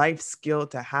life skill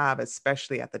to have,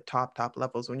 especially at the top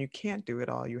levels when you can't do it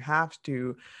all. You have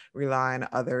to rely on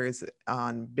others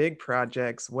on big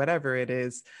projects, whatever it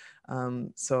is.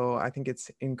 So I think it's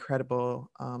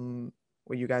incredible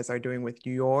what you guys are doing with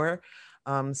your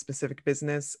specific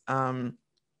business,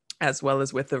 as well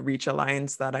as with the Reach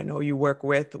Alliance that I know you work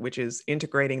with, which is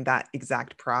integrating that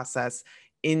exact process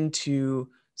into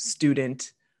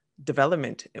student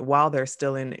development while they're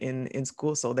still in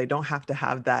school, so they don't have to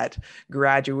have that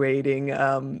graduating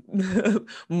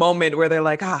moment where they're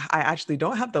like, I actually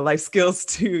don't have the life skills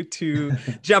to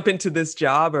jump into this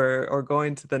job or go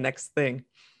into the next thing.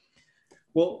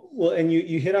 Well, and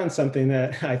you hit on something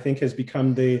that I think has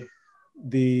become the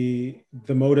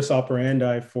modus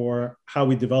operandi for how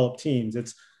we develop teams.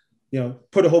 It's,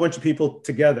 put a whole bunch of people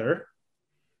together,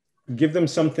 give them a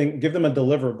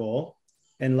deliverable,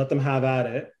 and let them have at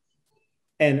it,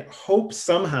 and hope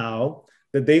somehow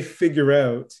that they figure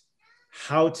out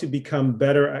how to become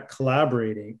better at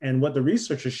collaborating. And what the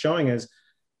research is showing is,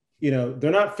 they're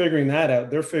not figuring that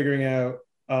out. They're figuring out,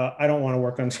 I don't want to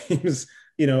work on teams,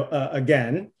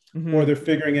 again, mm-hmm. Or they're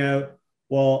figuring out,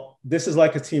 well, this is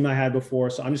like a team I had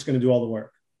before, so I'm just going to do all the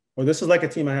work. Or this is like a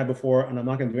team I had before, and I'm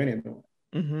not going to do any of the work.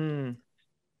 Mm-hmm.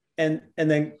 And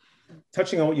then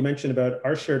touching on what you mentioned about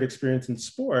our shared experience in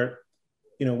sport,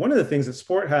 one of the things that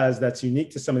sport has that's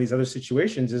unique to some of these other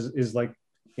situations is like,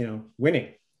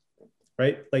 winning,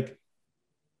 right? Like,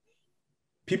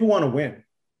 people want to win.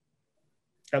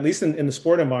 At least in the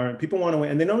sport environment, people want to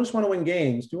win, and they don't just want to win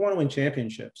games, they want to win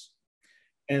championships.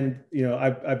 And,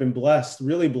 I've been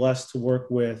really blessed to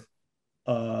work with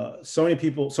so many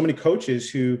people, so many coaches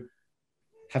who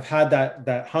have had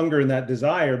that hunger and that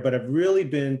desire, but have really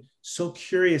been so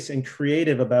curious and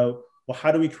creative about, well,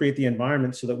 how do we create the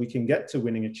environment so that we can get to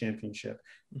winning a championship?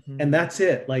 Mm-hmm. And that's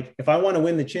it. Like, if I want to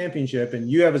win the championship and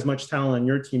you have as much talent on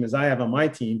your team as I have on my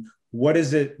team, what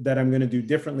is it that I'm going to do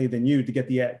differently than you to get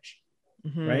the edge?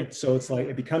 Mm-hmm. Right. So it's like,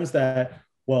 it becomes that,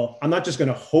 well, I'm not just going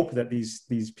to hope that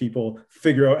these people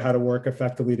figure out how to work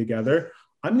effectively together.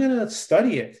 I'm going to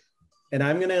study it, and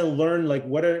I'm going to learn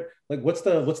what's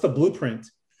the blueprint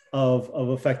of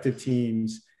effective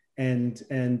teams, and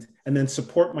then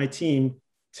support my team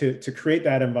to create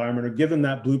that environment, or give them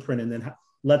that blueprint, and then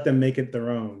let them make it their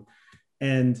own.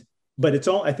 But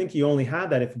I think you only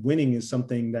have that if winning is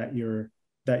something that you're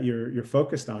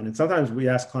focused on. And sometimes we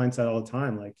ask clients that all the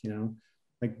time, like,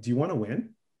 do you want to win?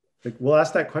 Like, we'll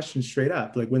ask that question straight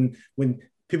up. Like, when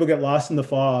people get lost in the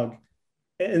fog,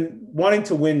 and wanting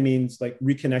to win means like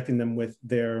reconnecting them with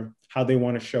how they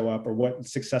want to show up, or what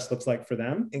success looks like for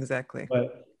them. Exactly.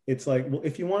 But it's like, well,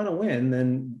 if you want to win,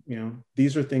 then,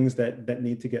 these are things that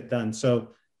need to get done. So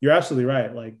you're absolutely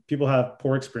right. Like, people have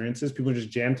poor experiences. People just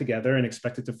jam together and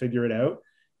expect it to figure it out.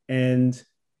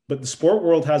 But the sport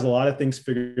world has a lot of things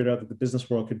figured out that the business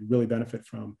world could really benefit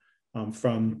from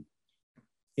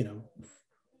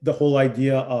the whole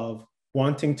idea of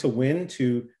wanting to win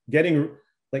to getting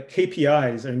like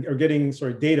KPIs or getting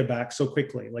sort of data back so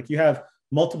quickly. Like, you have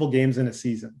multiple games in a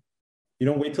season. You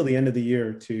don't wait till the end of the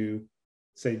year to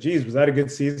say, geez, was that a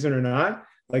good season or not?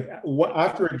 Like,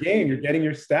 after a game, you're getting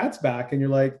your stats back, and you're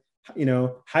like,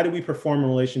 how do we perform in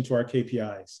relation to our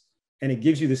KPIs? And it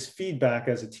gives you this feedback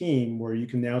as a team where you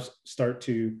can now start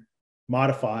to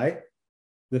modify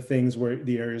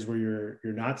the areas where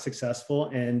you're not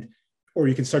successful, or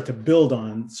you can start to build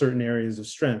on certain areas of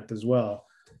strength as well.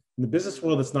 In the business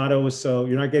world, it's not always so.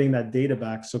 You're not getting that data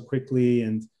back so quickly,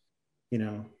 and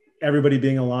everybody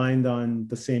being aligned on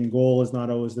the same goal is not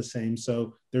always the same.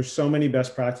 So there's so many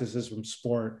best practices from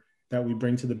sport that we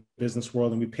bring to the business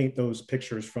world, and we paint those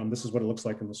pictures from, this is what it looks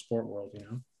like in the sport world.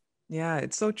 Yeah,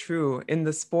 it's so true. In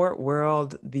the sport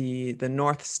world, the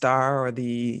North Star, or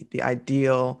the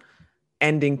ideal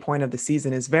ending point of the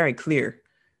season is very clear: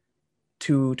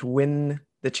 to win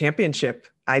the championship,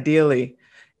 ideally.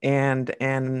 And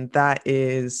that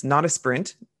is not a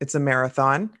sprint, it's a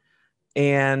marathon.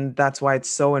 And that's why it's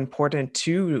so important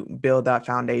to build that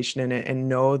foundation and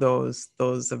know those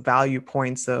value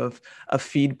points of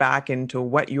feedback into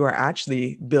what you are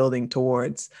actually building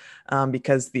towards.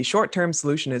 Because the short-term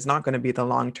solution is not going to be the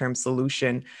long-term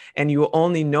solution. And you will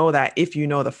only know that if you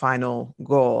know the final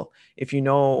goal, if you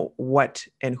know what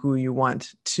and who you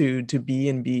want to be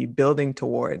and be building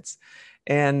towards.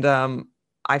 And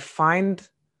I find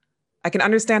I can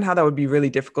understand how that would be really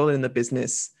difficult in the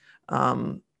business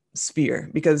um, sphere,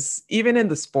 because even in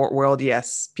the sport world,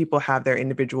 yes, people have their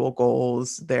individual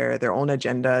goals, their own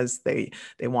agendas. They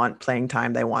want playing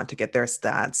time, they want to get their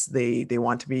stats, they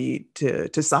want to be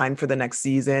to sign for the next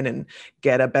season and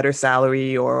get a better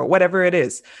salary or whatever it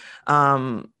is.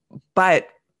 But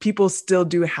people still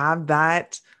do have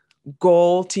that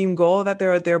team goal that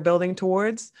they're building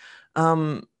towards.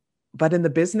 Um, but in the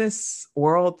business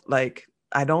world, like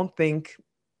I don't think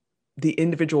the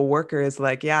individual worker is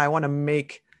like, yeah, I want to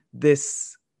make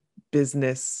this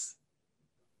business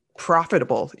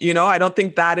profitable. I don't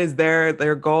think that is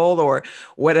their goal or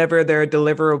whatever their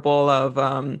deliverable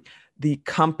of the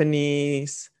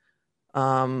company's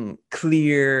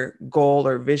clear goal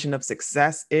or vision of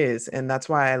success is. And that's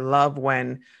why I love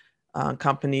when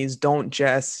companies don't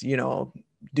just,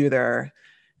 do their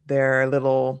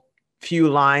little few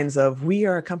lines of we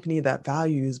are a company that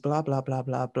values blah blah blah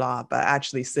blah blah, but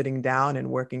actually sitting down and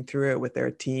working through it with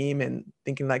their team and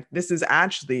thinking like, this is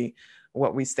actually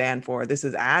what we stand for, this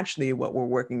is actually what we're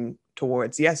working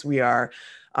towards. Yes, we are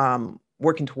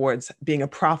working towards being a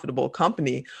profitable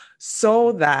company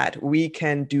so that we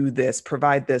can do this,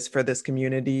 provide this for this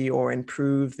community, or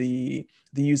improve the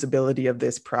usability of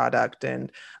this product.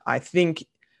 And I think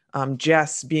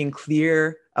just being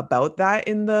clear about that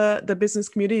in the business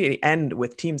community and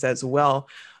with teams as well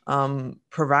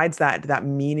provides that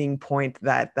meaning point,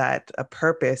 that a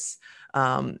purpose.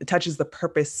 It touches the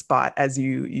purpose spot, as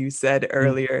you said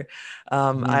earlier.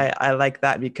 I like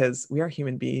that, because we are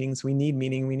human beings. We need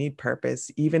meaning. We need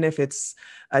purpose, even if it's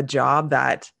a job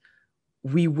that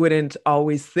we wouldn't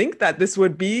always think that this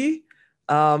would be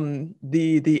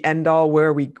the end all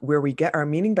where we get our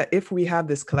meaning. But if we have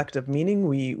this collective meaning,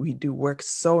 we do work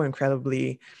so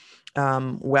incredibly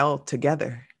well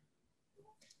together.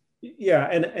 Yeah,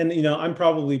 and I'm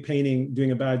probably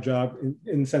doing a bad job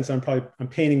in the sense I'm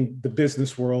painting the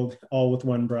business world all with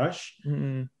one brush.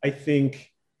 Mm-hmm. I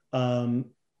think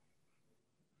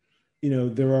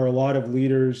there are a lot of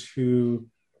leaders who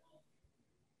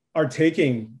are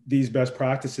taking these best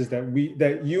practices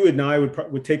that you and I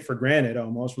would take for granted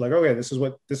almost. We're like, okay, this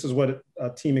is what a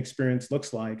team experience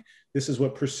looks like. This is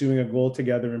what pursuing a goal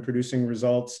together and producing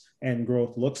results and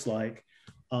growth looks like.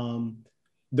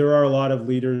 There are a lot of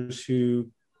leaders who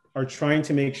are trying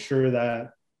to make sure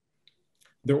that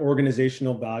their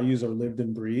organizational values are lived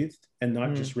and breathed and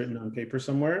not just written on paper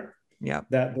somewhere. Yeah.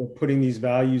 That they're putting these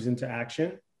values into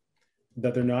action,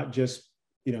 that they're not just,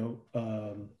 things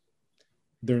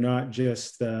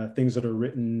that are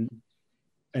written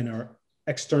and are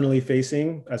externally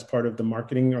facing as part of the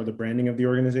marketing or the branding of the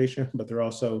organization, but they're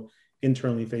also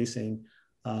internally facing.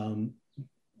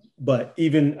 But I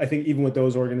think even with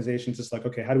those organizations, it's like,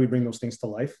 okay, how do we bring those things to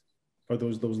life? Or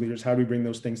those leaders, how do we bring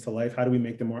those things to life? How do we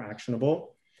make them more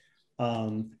actionable?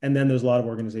 And then there's a lot of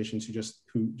organizations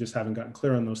who just haven't gotten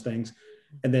clear on those things.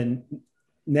 And then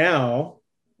now,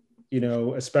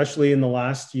 especially in the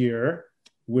last year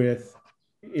with,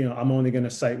 I'm only going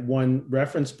to cite one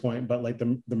reference point, but like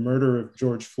the murder of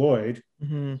George Floyd,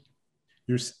 mm-hmm.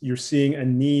 you're seeing a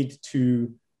need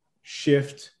to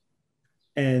shift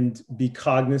and be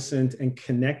cognizant and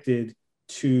connected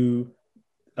to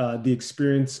the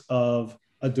experience of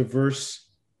a diverse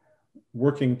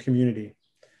working community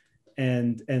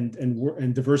and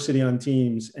diversity on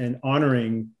teams, and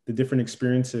honoring the different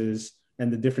experiences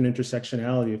and the different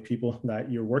intersectionality of people that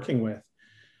you're working with.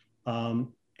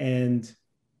 And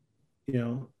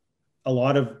a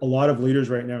lot of leaders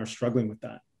right now are struggling with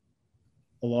that.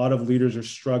 A lot of leaders are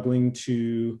struggling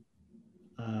to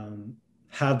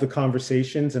have the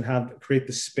conversations and create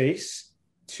the space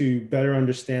to better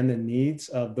understand the needs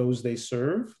of those they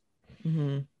serve.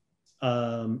 Mm-hmm.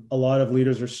 A lot of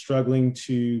leaders are struggling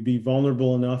to be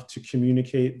vulnerable enough to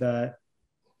communicate that,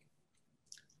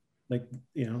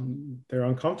 they're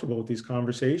uncomfortable with these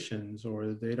conversations or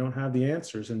they don't have the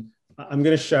answers. And I'm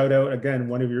going to shout out again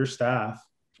one of your staff,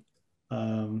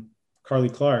 Carly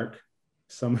Clark,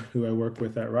 someone who I worked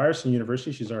with at Ryerson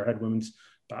University. She's our head women's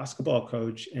basketball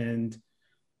coach. And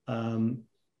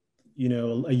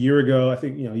a year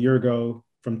ago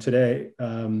from today,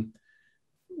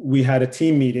 we had a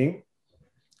team meeting,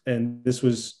 and this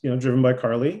was, driven by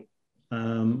Carly,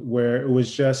 where it was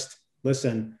just,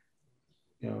 listen,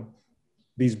 you know,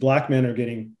 these Black men are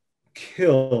getting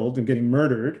killed and getting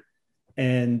murdered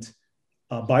and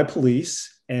by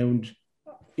police. And,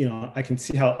 I can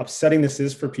see how upsetting this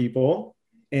is for people,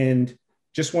 and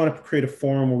just want to create a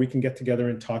forum where we can get together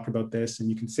and talk about this, and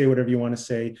you can say whatever you want to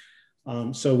say.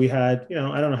 So we had,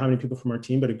 I don't know how many people from our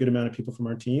team, but a good amount of people from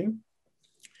our team.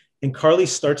 And Carly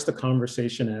starts the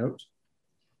conversation out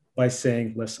by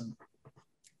saying, listen,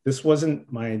 this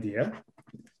wasn't my idea.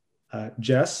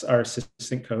 Jess, our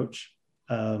assistant coach,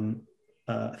 said,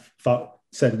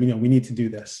 we need to do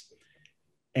this.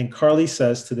 And Carly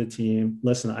says to the team,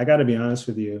 listen, I got to be honest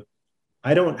with you.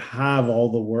 I don't have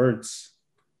all the words.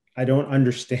 I don't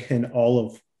understand all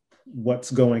of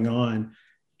what's going on.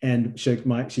 And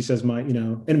she says,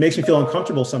 and it makes me feel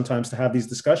uncomfortable sometimes to have these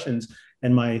discussions.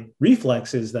 And my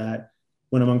reflex is that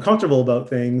when I'm uncomfortable about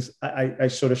things, I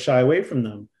sort of shy away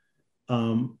from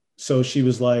them. So she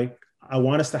was like, I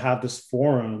want us to have this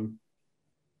forum,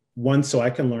 one, so I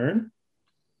can learn,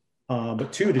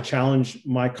 but two, to challenge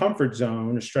my comfort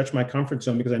zone, or stretch my comfort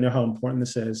zone, because I know how important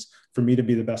this is for me to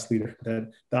be the best leader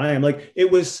that I am. Like, it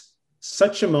was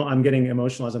such I'm getting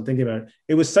emotional as I'm thinking about it.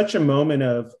 It was such a moment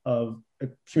of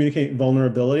communicating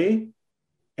vulnerability,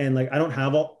 and like, I don't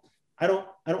have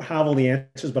all the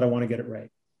answers, but I want to get it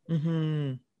right.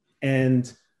 Mm-hmm.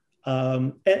 And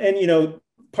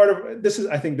part of this is,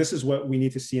 I think this is what we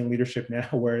need to see in leadership now,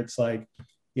 where it's like,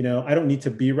 I don't need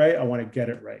to be right. I want to get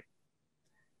it right.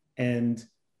 And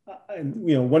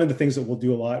one of the things that we'll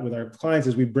do a lot with our clients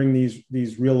is we bring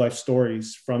these real life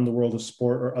stories from the world of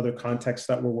sport or other contexts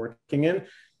that we're working in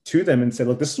to them and say,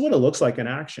 look, this is what it looks like in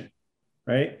action,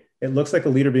 right? It looks like a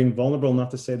leader being vulnerable enough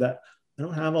to say that I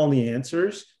don't have all the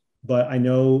answers, but I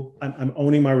know I'm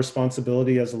owning my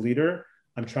responsibility as a leader.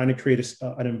 I'm trying to create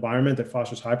an environment that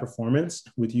fosters high performance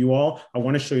with you all. I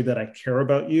want to show you that I care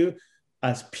about you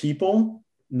as people,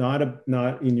 not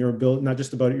in your ability, not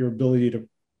just about your ability to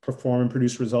perform and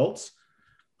produce results.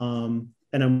 And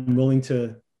I'm willing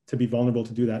to be vulnerable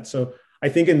to do that. So I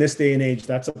think in this day and age,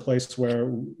 that's a place where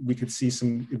we could see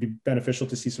it'd be beneficial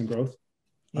to see some growth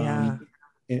in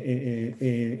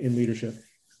leadership.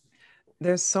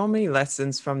 There's so many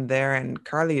lessons from there, and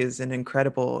Carly is an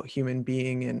incredible human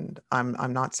being, and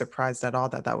I'm not surprised at all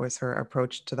that was her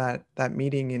approach to that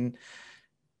meeting. And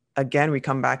again, we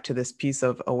come back to this piece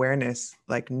of awareness,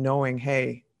 like knowing,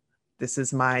 hey, this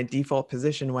is my default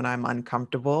position when I'm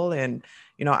uncomfortable, and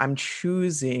I'm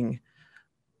choosing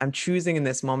in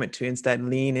this moment to instead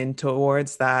lean in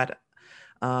towards that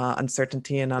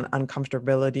uncertainty and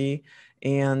uncomfortability,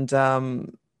 and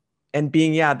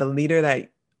being the leader that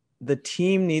the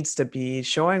team needs to be,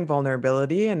 showing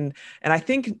vulnerability. And I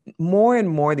think more and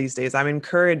more these days, I'm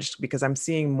encouraged because I'm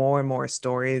seeing more and more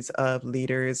stories of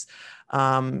leaders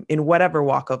in whatever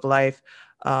walk of life,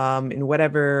 in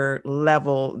whatever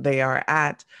level they are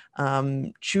at,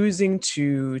 choosing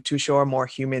to show a more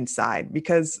human side,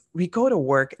 because we go to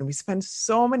work and we spend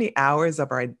so many hours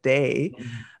of our day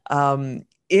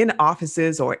in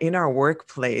offices or in our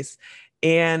workplace.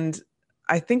 And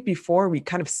I think before we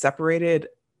kind of separated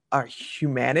our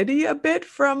humanity a bit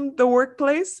from the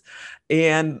workplace.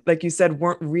 And like you said,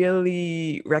 weren't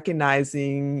really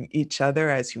recognizing each other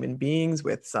as human beings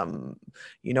with some,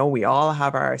 we all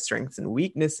have our strengths and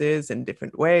weaknesses in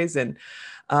different ways. And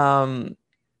I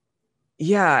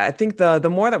think the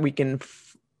more that we can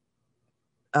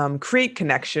create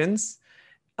connections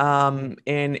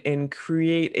and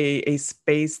create a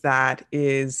space that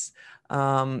is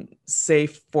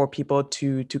safe for people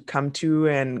to come to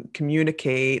and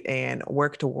communicate and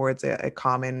work towards a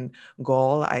common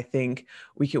goal, I think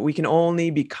we can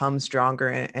only become stronger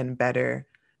and better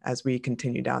as we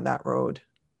continue down that road.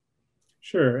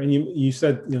 Sure. And you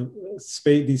said,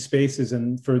 these spaces,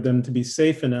 and for them to be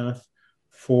safe enough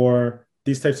for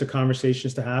these types of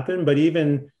conversations to happen, but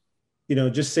even,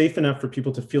 just safe enough for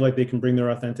people to feel like they can bring their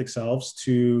authentic selves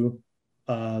to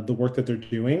the work that they're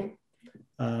doing.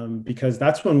 Because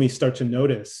that's when we start to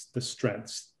notice the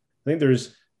strengths. I think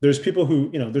there's people who,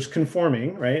 there's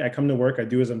conforming, right? I come to work, I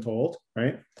do as I'm told,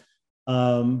 right?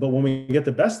 But when we get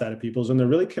the best out of people is when they're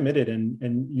really committed,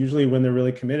 and usually when they're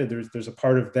really committed, there's a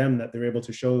part of them that they're able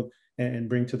to show and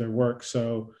bring to their work.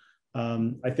 So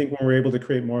I think when we're able to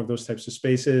create more of those types of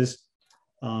spaces,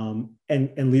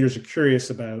 and leaders are curious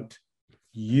about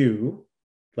you,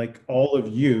 like all of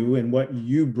you and what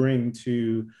you bring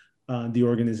to the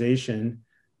organization,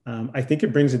 I think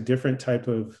it brings a different type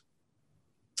of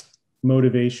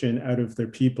motivation out of their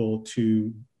people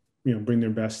to, bring their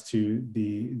best to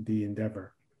the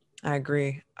endeavor. I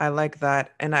agree. I like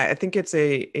that. And I think it's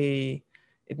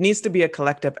it needs to be a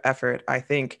collective effort, I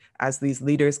think, as these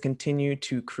leaders continue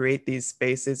to create these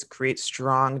spaces, create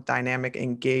strong, dynamic,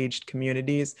 engaged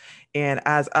communities. And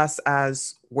as us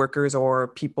as workers or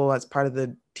people as part of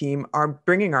the team are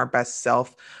bringing our best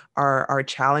self, are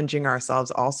challenging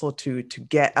ourselves also to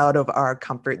get out of our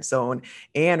comfort zone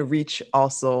and reach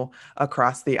also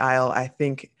across the aisle, I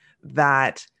think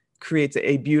that creates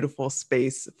a beautiful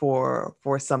space for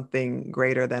something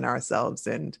greater than ourselves.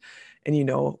 And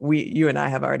you and I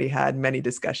have already had many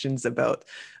discussions about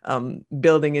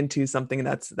building into something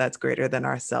that's greater than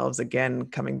ourselves. Again,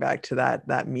 coming back to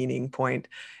that meaning point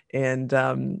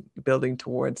and building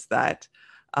towards that.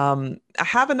 I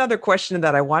have another question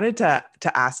that I wanted to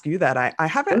ask you that I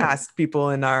haven't asked people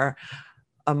in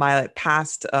my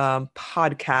past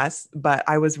podcasts, but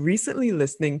I was recently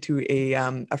listening to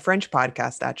a French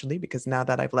podcast, actually, because now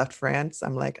that I've left France,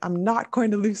 I'm like, I'm not going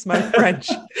to lose my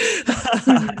French.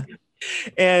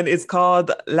 And it's called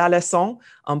La Leçon,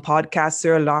 un podcast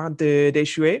sur l'art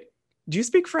d'échouer. Do you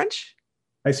speak French?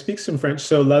 I speak some French.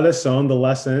 So La Leçon, the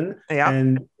lesson. Yeah.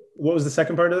 And what was the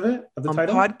second part of it, of the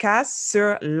title? Podcast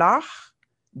sur l'art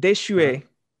d'échouer.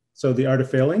 So the art of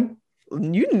failing?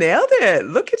 You nailed it.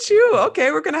 Look at you.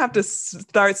 Okay, we're going to have to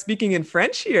start speaking in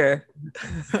French here.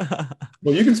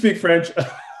 Well, you can speak French.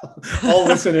 I'll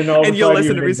listen and I'll and you'll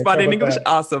listen and respond in English. That.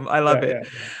 Awesome. I love it.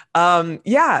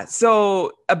 Yeah.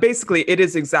 So basically it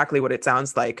is exactly what it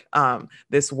sounds like.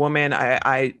 This woman,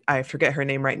 I forget her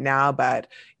name right now, but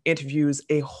interviews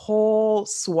a whole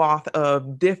swath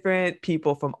of different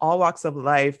people from all walks of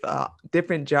life,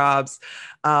 different jobs,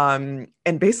 and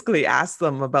basically asks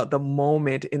them about the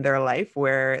moment in their life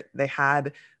where they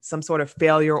had some sort of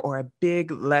failure or a big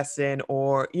lesson,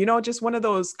 or, just one of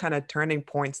those kind of turning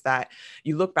points that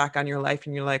you look back on your life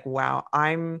and you're like, wow,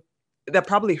 that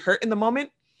probably hurt in the moment,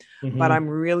 but I'm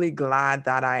really glad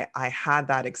that I had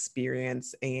that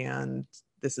experience, and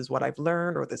this is what I've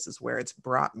learned, or this is where it's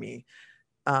brought me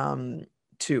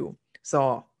to.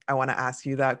 So I want to ask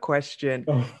you that question.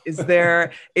 Is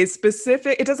there a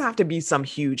specific, it doesn't have to be some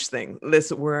huge thing.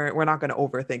 Listen, we're not going to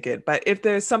overthink it, but if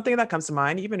there's something that comes to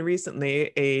mind, even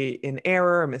recently, an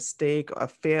error, a mistake, a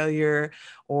failure,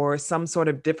 or some sort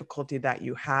of difficulty that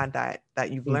you had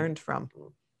that you've learned from.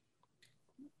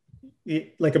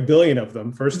 Like a billion of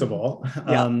them, first of all.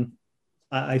 Yeah.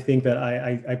 I think that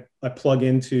I plug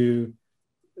into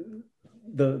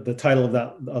the title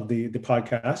of the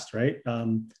podcast, right?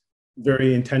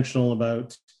 Very intentional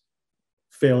about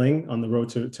failing on the road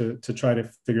to try to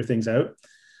figure things out.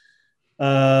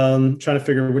 Trying to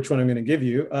figure which one I'm going to give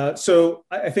you. So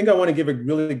I think I want to give a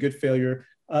really good failure.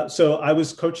 So I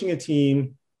was coaching a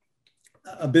team,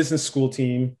 a business school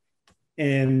team,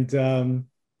 and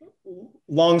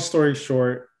long story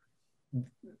short,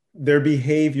 their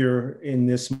behavior in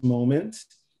this moment,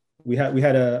 we had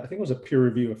I think it was a peer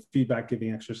review, a feedback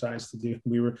giving exercise to do.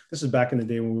 This is back in the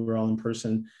day when we were all in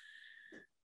person.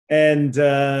 And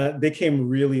they came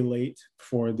really late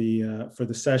for the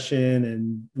session.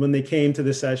 And when they came to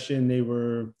the session, they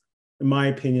were, in my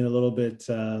opinion, a little bit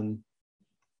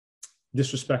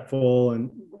disrespectful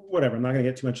and whatever. I'm not going to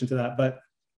get too much into that. But,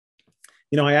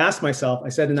 I asked myself, I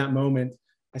said in that moment,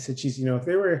 I said, geez,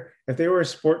 if they were a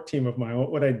sport team of mine,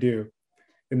 what would I do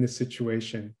in this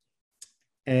situation?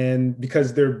 And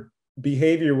because their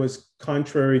behavior was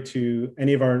contrary to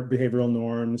any of our behavioral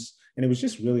norms, and it was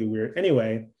just really weird.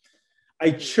 Anyway,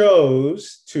 I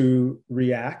chose to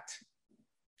react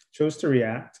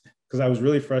because I was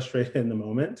really frustrated in the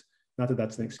moment. Not that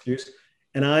that's an excuse.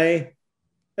 And I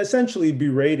essentially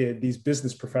berated these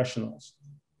business professionals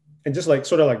and just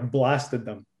sort of blasted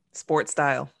them. Sports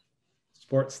style.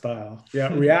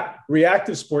 Yeah.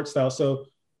 Reactive sports style. So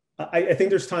I think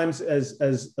there's times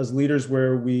as leaders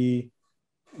where we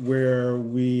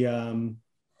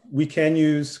can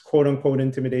use quote unquote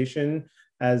intimidation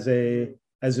as a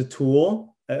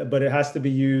tool, but it has to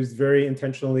be used very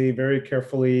intentionally, very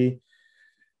carefully.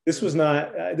 This was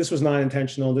not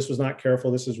intentional. This was not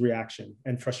careful. This is reaction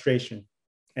and frustration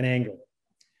and anger.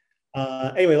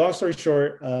 Anyway, long story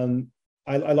short,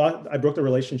 I broke the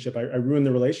relationship. I ruined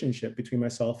the relationship between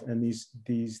myself and these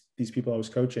people I was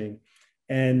coaching.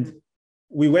 And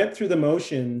we went through the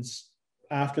motions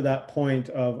after that point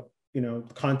of,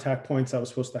 contact points I was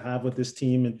supposed to have with this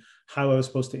team and how I was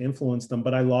supposed to influence them,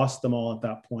 but I lost them all at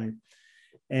that point.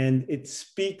 And it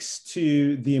speaks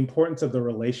to the importance of the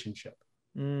relationship.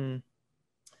 It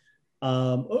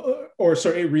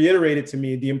reiterated to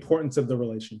me the importance of the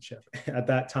relationship at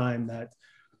that time, that,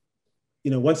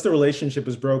 once the relationship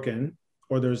is broken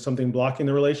or there's something blocking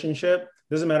the relationship,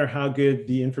 doesn't matter how good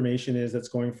the information is that's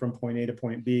going from point A to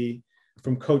point B,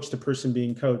 from coach to person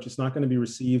being coach. It's not going to be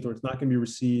received, or it's not going to be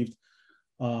received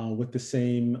with the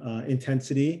same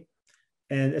intensity.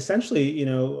 And essentially, you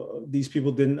know, these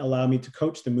people didn't allow me to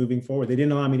coach them moving forward. They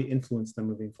didn't allow me to influence them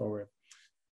moving forward.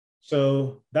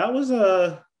 So that was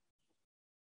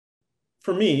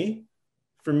for me,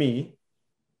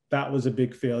 that was a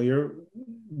big failure.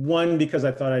 One, because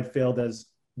I thought I'd failed as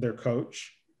their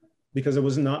coach, because I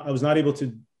was not able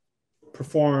to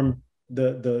perform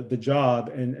the job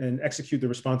and execute the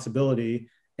responsibility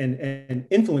and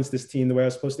influence this team the way I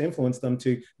was supposed to influence them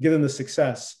to give them the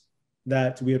success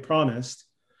that we had promised.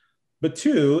 But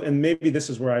two, and maybe this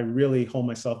is where I really hold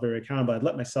myself very accountable, I'd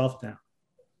let myself down,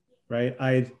 right?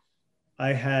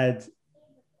 I had,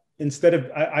 instead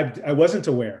of, I wasn't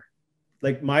aware.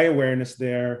 Like my awareness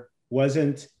there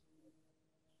wasn't,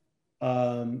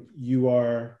 you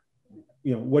are,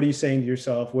 you know, what are you saying to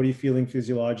yourself? What are you feeling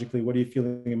physiologically? What are you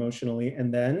feeling emotionally?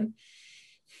 And then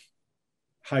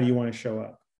how do you want to show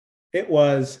up? It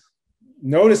was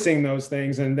noticing those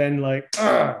things and then like,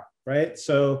 right?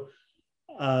 So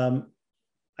I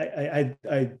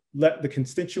let the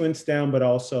constituents down, but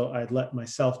also I'd let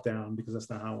myself down because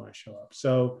that's not how I want to show up.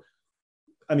 So,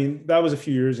 I mean, that was a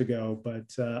few years ago, but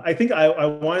I think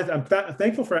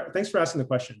thanks for asking the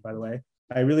question, by the way.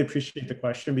 I really appreciate the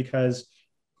question because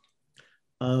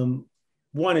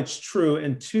one, it's true.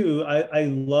 And two, I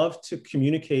love to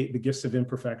communicate the gifts of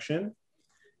imperfection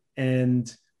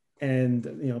and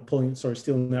you know,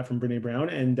 stealing that from Brene Brown.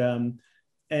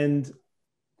 And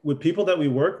with people that we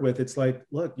work with, it's like,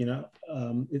 look, you know,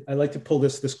 I like to pull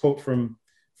this quote from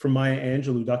Maya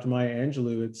Angelou, Dr. Maya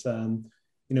Angelou. It's,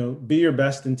 you know, be your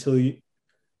best until you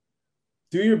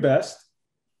do your best.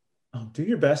 Do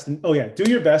your best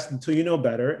until you know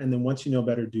better. And then once you know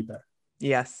better, do better.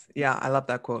 Yes. Yeah. I love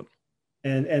that quote.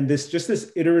 And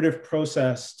this iterative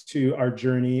process to our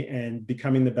journey and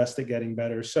becoming the best at getting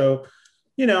better. So,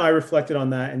 you know, I reflected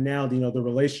on that, and now, you know,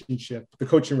 the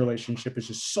coaching relationship is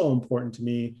just so important to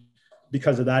me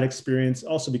because of that experience.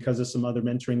 Also because of some other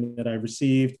mentoring that I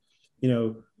received.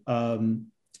 You know,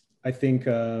 I think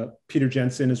Peter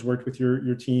Jensen has worked with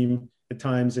your team at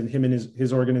times, and him and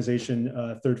his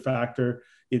organization, Third Factor,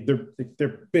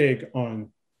 they're big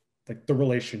on like the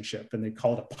relationship, and they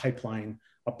call it a pipeline,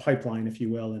 if you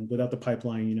will. And without the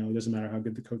pipeline, you know, it doesn't matter how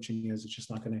good the coaching is, it's just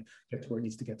not going to get to where it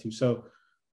needs to get to. So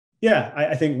yeah,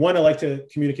 I think one, I like to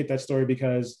communicate that story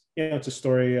because, you know, it's a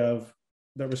story of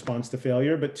that response to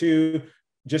failure, but two,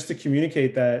 just to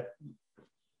communicate that,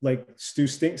 like Stu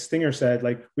Stinger said,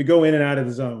 like we go in and out of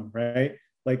the zone, right?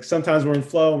 Like sometimes we're in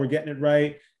flow and we're getting it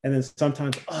right. And then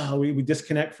sometimes, we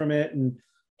disconnect from it, and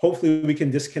hopefully we can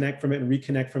disconnect from it and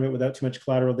reconnect from it without too much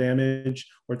collateral damage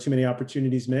or too many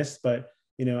opportunities missed. But,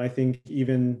 you know, I think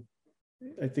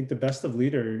the best of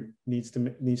leader needs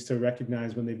to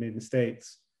recognize when they've made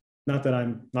mistakes. Not that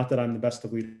I'm the best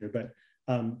of leader, but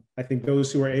I think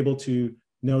those who are able to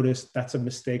notice that's a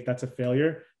mistake, that's a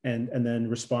failure, and then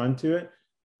respond to it,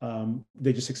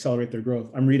 they just accelerate their growth.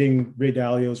 I'm reading Ray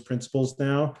Dalio's Principles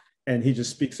now, and he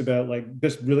just speaks about like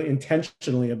just really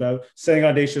intentionally about setting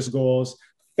audacious goals,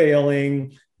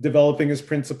 failing, developing his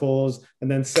principles, and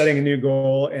then setting a new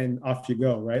goal, and off you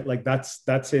go, right? Like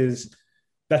that's his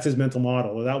mental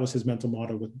model, or that was his mental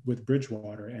model with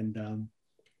Bridgewater. And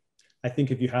I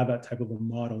think if you have that type of a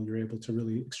model, you're able to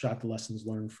really extract the lessons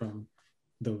learned from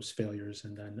those failures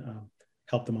and then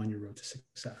help them on your road to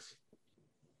success.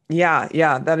 Yeah,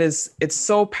 it's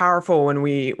so powerful when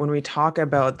we talk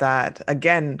about that.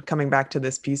 Again, coming back to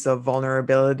this piece of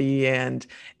vulnerability and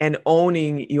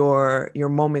owning your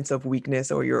moments of weakness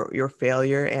or your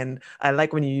failure. And I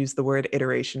like when you use the word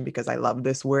iteration because I love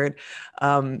this word.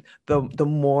 The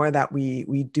more that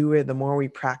we do it, the more we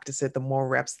practice it, the more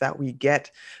reps that we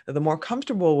get, the more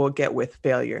comfortable we'll get with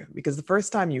failure. Because the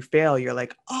first time you fail, you're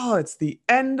like, oh, it's the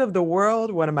end of the world.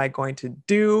 What am I going to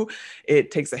do?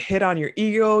 It takes a hit on your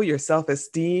ego, your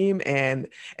self-esteem, and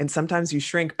sometimes you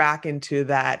shrink back into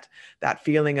that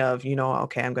feeling of, you know,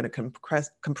 okay, I'm going to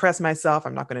compress myself,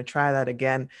 I'm not going to try that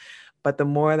again. But the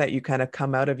more that you kind of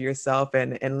come out of yourself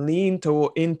and lean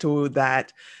into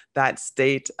that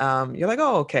state, you're like,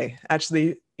 oh, okay,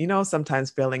 actually, you know, sometimes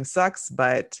failing sucks,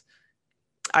 but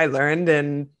I learned,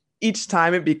 and each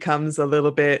time it becomes a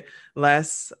little bit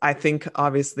less. I think,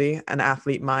 obviously, an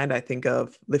athlete mind, I think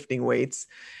of lifting weights.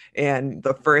 And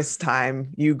the first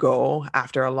time you go,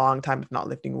 after a long time of not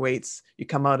lifting weights, you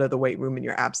come out of the weight room and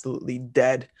you're absolutely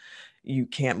dead. You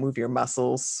can't move your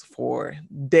muscles for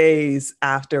days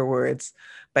afterwards.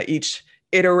 But each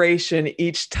iteration,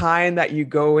 each time that you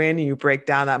go in, you break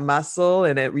down that muscle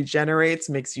and it regenerates,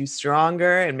 makes you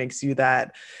stronger, and makes you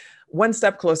that one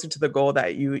step closer to the goal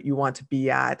that you want to be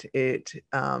at, it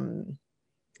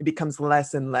becomes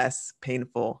less and less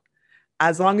painful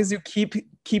as long as you keep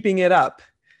keeping it up.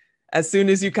 As soon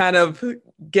as you kind of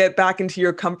get back into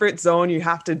your comfort zone, you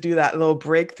have to do that little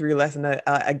breakthrough lesson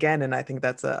again. And I think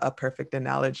that's a perfect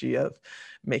analogy of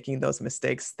making those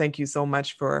mistakes. Thank you so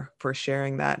much for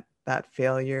sharing that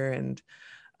failure and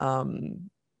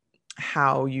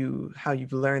how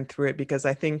you've learned through it, because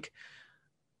I think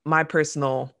my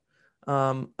personal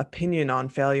opinion on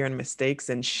failure and mistakes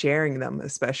and sharing them,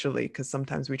 especially because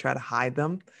sometimes we try to hide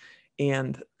them.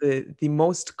 And the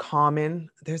most common,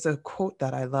 there's a quote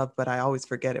that I love, but I always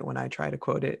forget it when I try to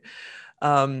quote it.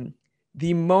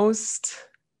 The most,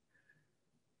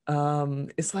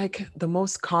 it's like the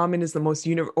most common is the most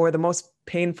or the most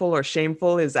painful or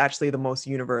shameful is actually the most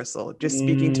universal. Just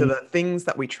speaking to the things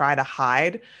that we try to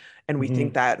hide, and we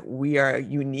think that we are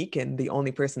unique and the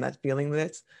only person that's feeling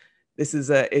this. This is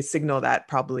a signal that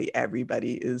probably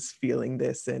everybody is feeling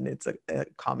this, and it's a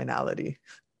commonality.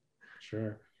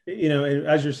 Sure. And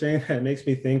as you're saying that, it makes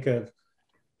me think of,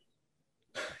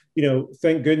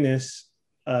 thank goodness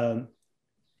I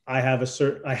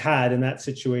had in that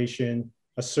situation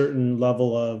a certain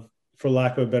level of, for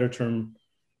lack of a better term,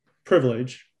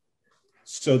 privilege,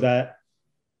 so that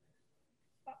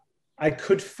I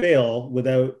could fail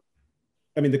without,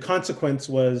 the consequence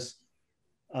was,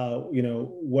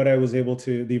 what I was able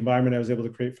to, the environment I was able to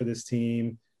create for this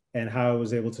team and how I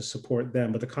was able to support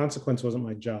them, but the consequence wasn't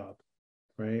my job.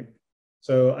 Right.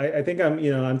 So I think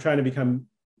I'm trying to become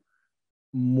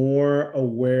more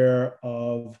aware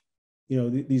of,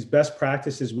 these best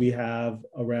practices we have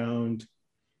around,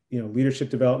 leadership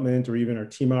development, or even our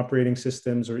team operating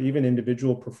systems, or even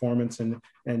individual performance and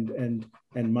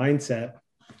mindset.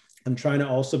 I'm trying to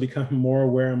also become more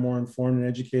aware and more informed and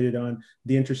educated on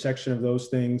the intersection of those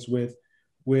things with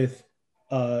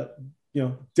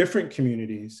different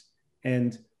communities.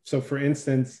 And so, for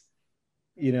instance,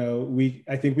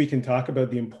 I think we can talk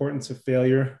about the importance of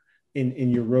failure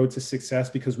in your road to success,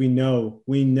 because we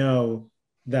know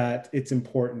that it's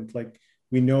important. Like,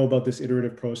 we know about this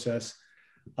iterative process.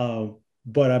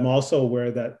 But I'm also aware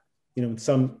that, in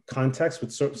some contexts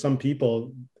with some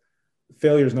people,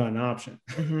 failure is not an option.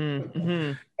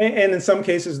 And in some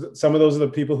cases, some of those are the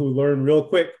people who learn real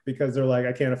quick because they're like,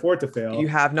 I can't afford to fail. You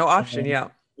have no option. Yeah.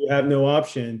 You have no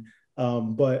option.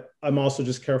 But I'm also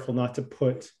just careful not to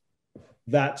put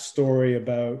that story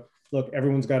about, look,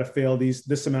 everyone's got to fail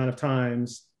this amount of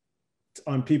times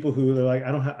on people who are like,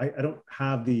 I don't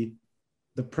have the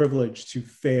privilege to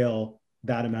fail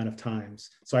that amount of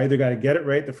times. So I either got to get it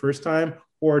right the first time,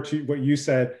 or, to what you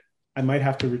said, I might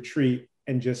have to retreat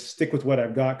and just stick with what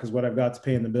I've got, because what I've got is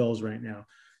paying the bills right now.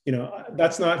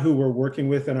 That's not who we're working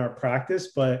with in our practice,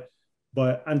 but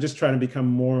I'm just trying to become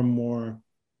more and more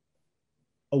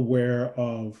aware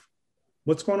of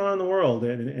what's going on in the world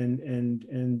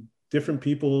and different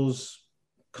people's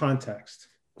context.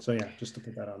 So yeah, just to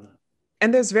put that on that.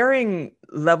 And there's varying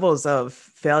levels of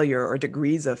failure or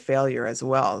degrees of failure as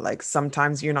well. Like,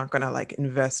 sometimes you're not going to like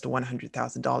invest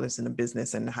 $100,000 in a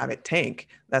business and have it tank.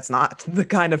 That's not the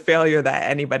kind of failure that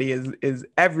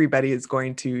everybody is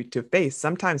going to face.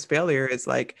 Sometimes failure is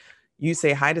like, you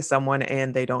say hi to someone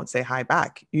and they don't say hi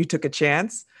back. You took a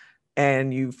chance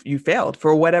and you failed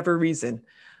for whatever reason.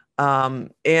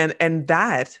 And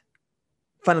that,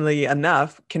 funnily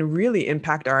enough, can really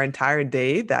impact our entire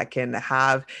day. That can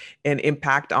have an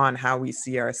impact on how we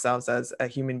see ourselves as a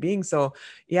human being. So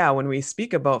yeah, when we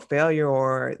speak about failure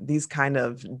or these kind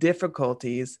of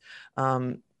difficulties,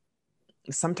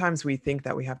 sometimes we think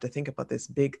that we have to think about this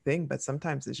big thing, but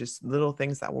sometimes it's just little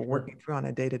things that we're working through on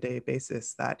a day-to-day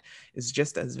basis that is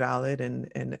just as valid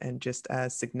and just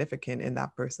as significant in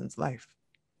that person's life.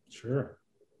 Sure.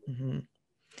 Mm-hmm.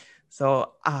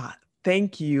 So,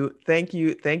 thank you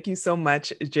so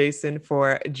much, Jason,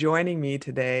 for joining me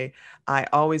today. I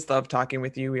always love talking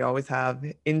with you. We always have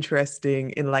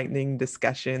interesting, enlightening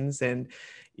discussions, and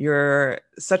you're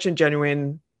such a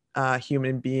genuine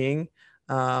human being.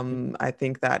 I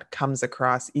think that comes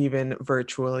across even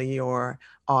virtually or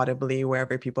audibly,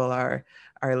 wherever people are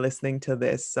listening to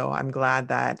this. So I'm glad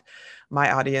that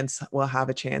my audience will have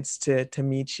a chance to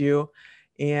meet you.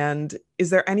 And is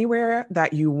there anywhere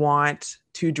that you want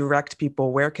to direct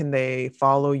people? Where can they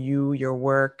follow you, your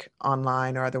work,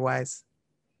 online or otherwise?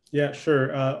 Yeah,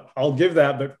 sure. I'll give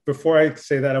that. But before I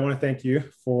say that, I want to thank you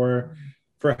for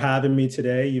having me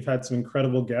today. You've had some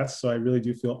incredible guests, so I really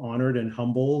do feel honored and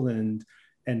humbled and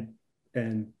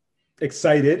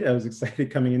excited. I was excited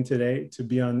coming in today to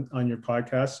be on your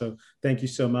podcast. So thank you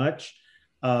so much.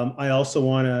 I also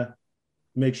want to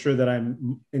make sure that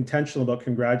I'm intentional about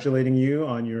congratulating you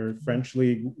on your French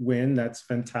league win. That's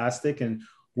fantastic. And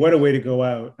what a way to go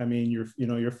out. I mean,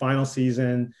 your final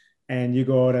season and you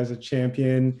go out as a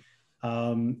champion.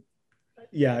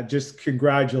 Yeah, just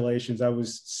congratulations. I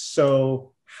was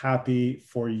so happy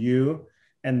for you.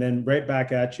 And then right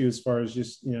back at you as far as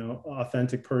just,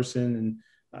 authentic person. And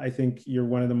I think you're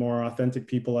one of the more authentic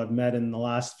people I've met in the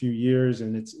last few years.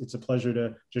 And it's a pleasure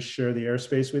to just share the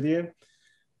airspace with you.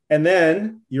 And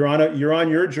then you're on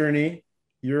your journey.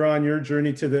 You're on your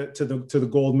journey to the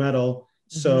gold medal.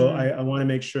 So I want to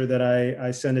make sure that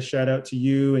I send a shout out to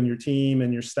you and your team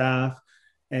and your staff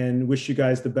and wish you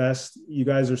guys the best. You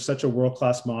guys are such a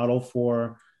world-class model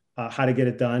for how to get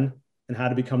it done and how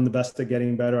to become the best at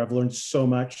getting better. I've learned so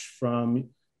much from,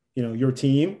 your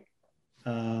team.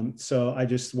 So I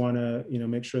just want to,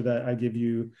 make sure that I give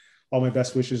you all my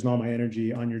best wishes and all my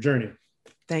energy on your journey.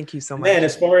 Thank you so much. And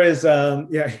as far as,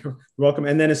 you're welcome.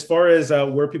 And then as far as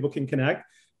where people can connect,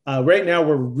 right now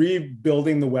we're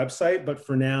rebuilding the website, but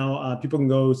for now, people can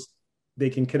go, they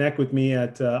can connect with me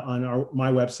on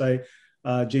my website,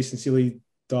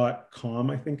 jasonseely.com,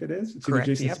 I think it is. It's correct.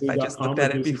 Yep. I just looked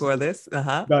at it before this.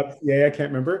 Yeah, I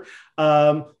can't remember.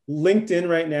 LinkedIn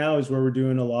right now is where we're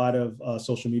doing a lot of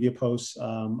social media posts.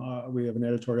 We have an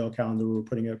editorial calendar where we're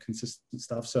putting out consistent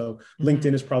stuff. So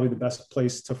LinkedIn is probably the best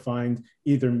place to find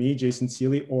either me, Jason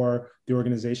Seely, or the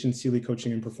organization Seely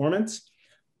Coaching and Performance.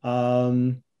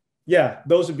 Yeah,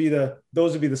 those would be the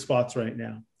spots right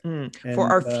now. And, for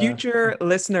our future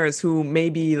listeners who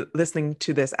may be listening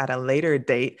to this at a later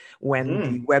date when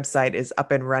the website is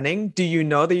up and running, do you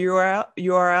know the URL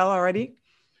already?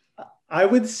 I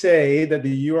would say that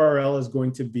the URL is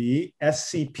going to be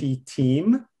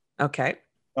scpteam.com.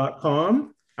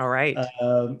 All right.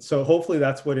 So hopefully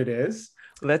that's what it is.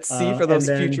 Let's see for those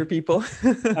future people.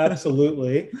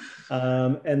 Absolutely.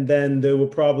 And then there will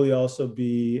probably also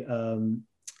be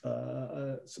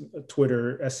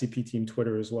Twitter, SCP Team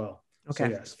Twitter as well. Okay. So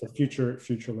yes, for future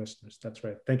listeners. That's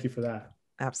right. Thank you for that.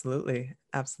 Absolutely.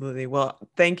 Well,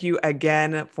 thank you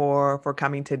again for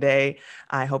coming today.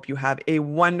 I hope you have a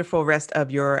wonderful rest of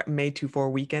your May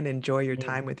 2-4 weekend. Enjoy your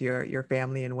time with your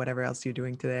family and whatever else you're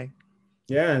doing today.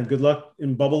 Yeah, and good luck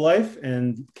in bubble life,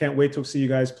 and can't wait to see you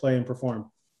guys play and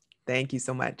perform. Thank you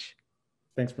so much.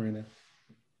 Thanks, Marina.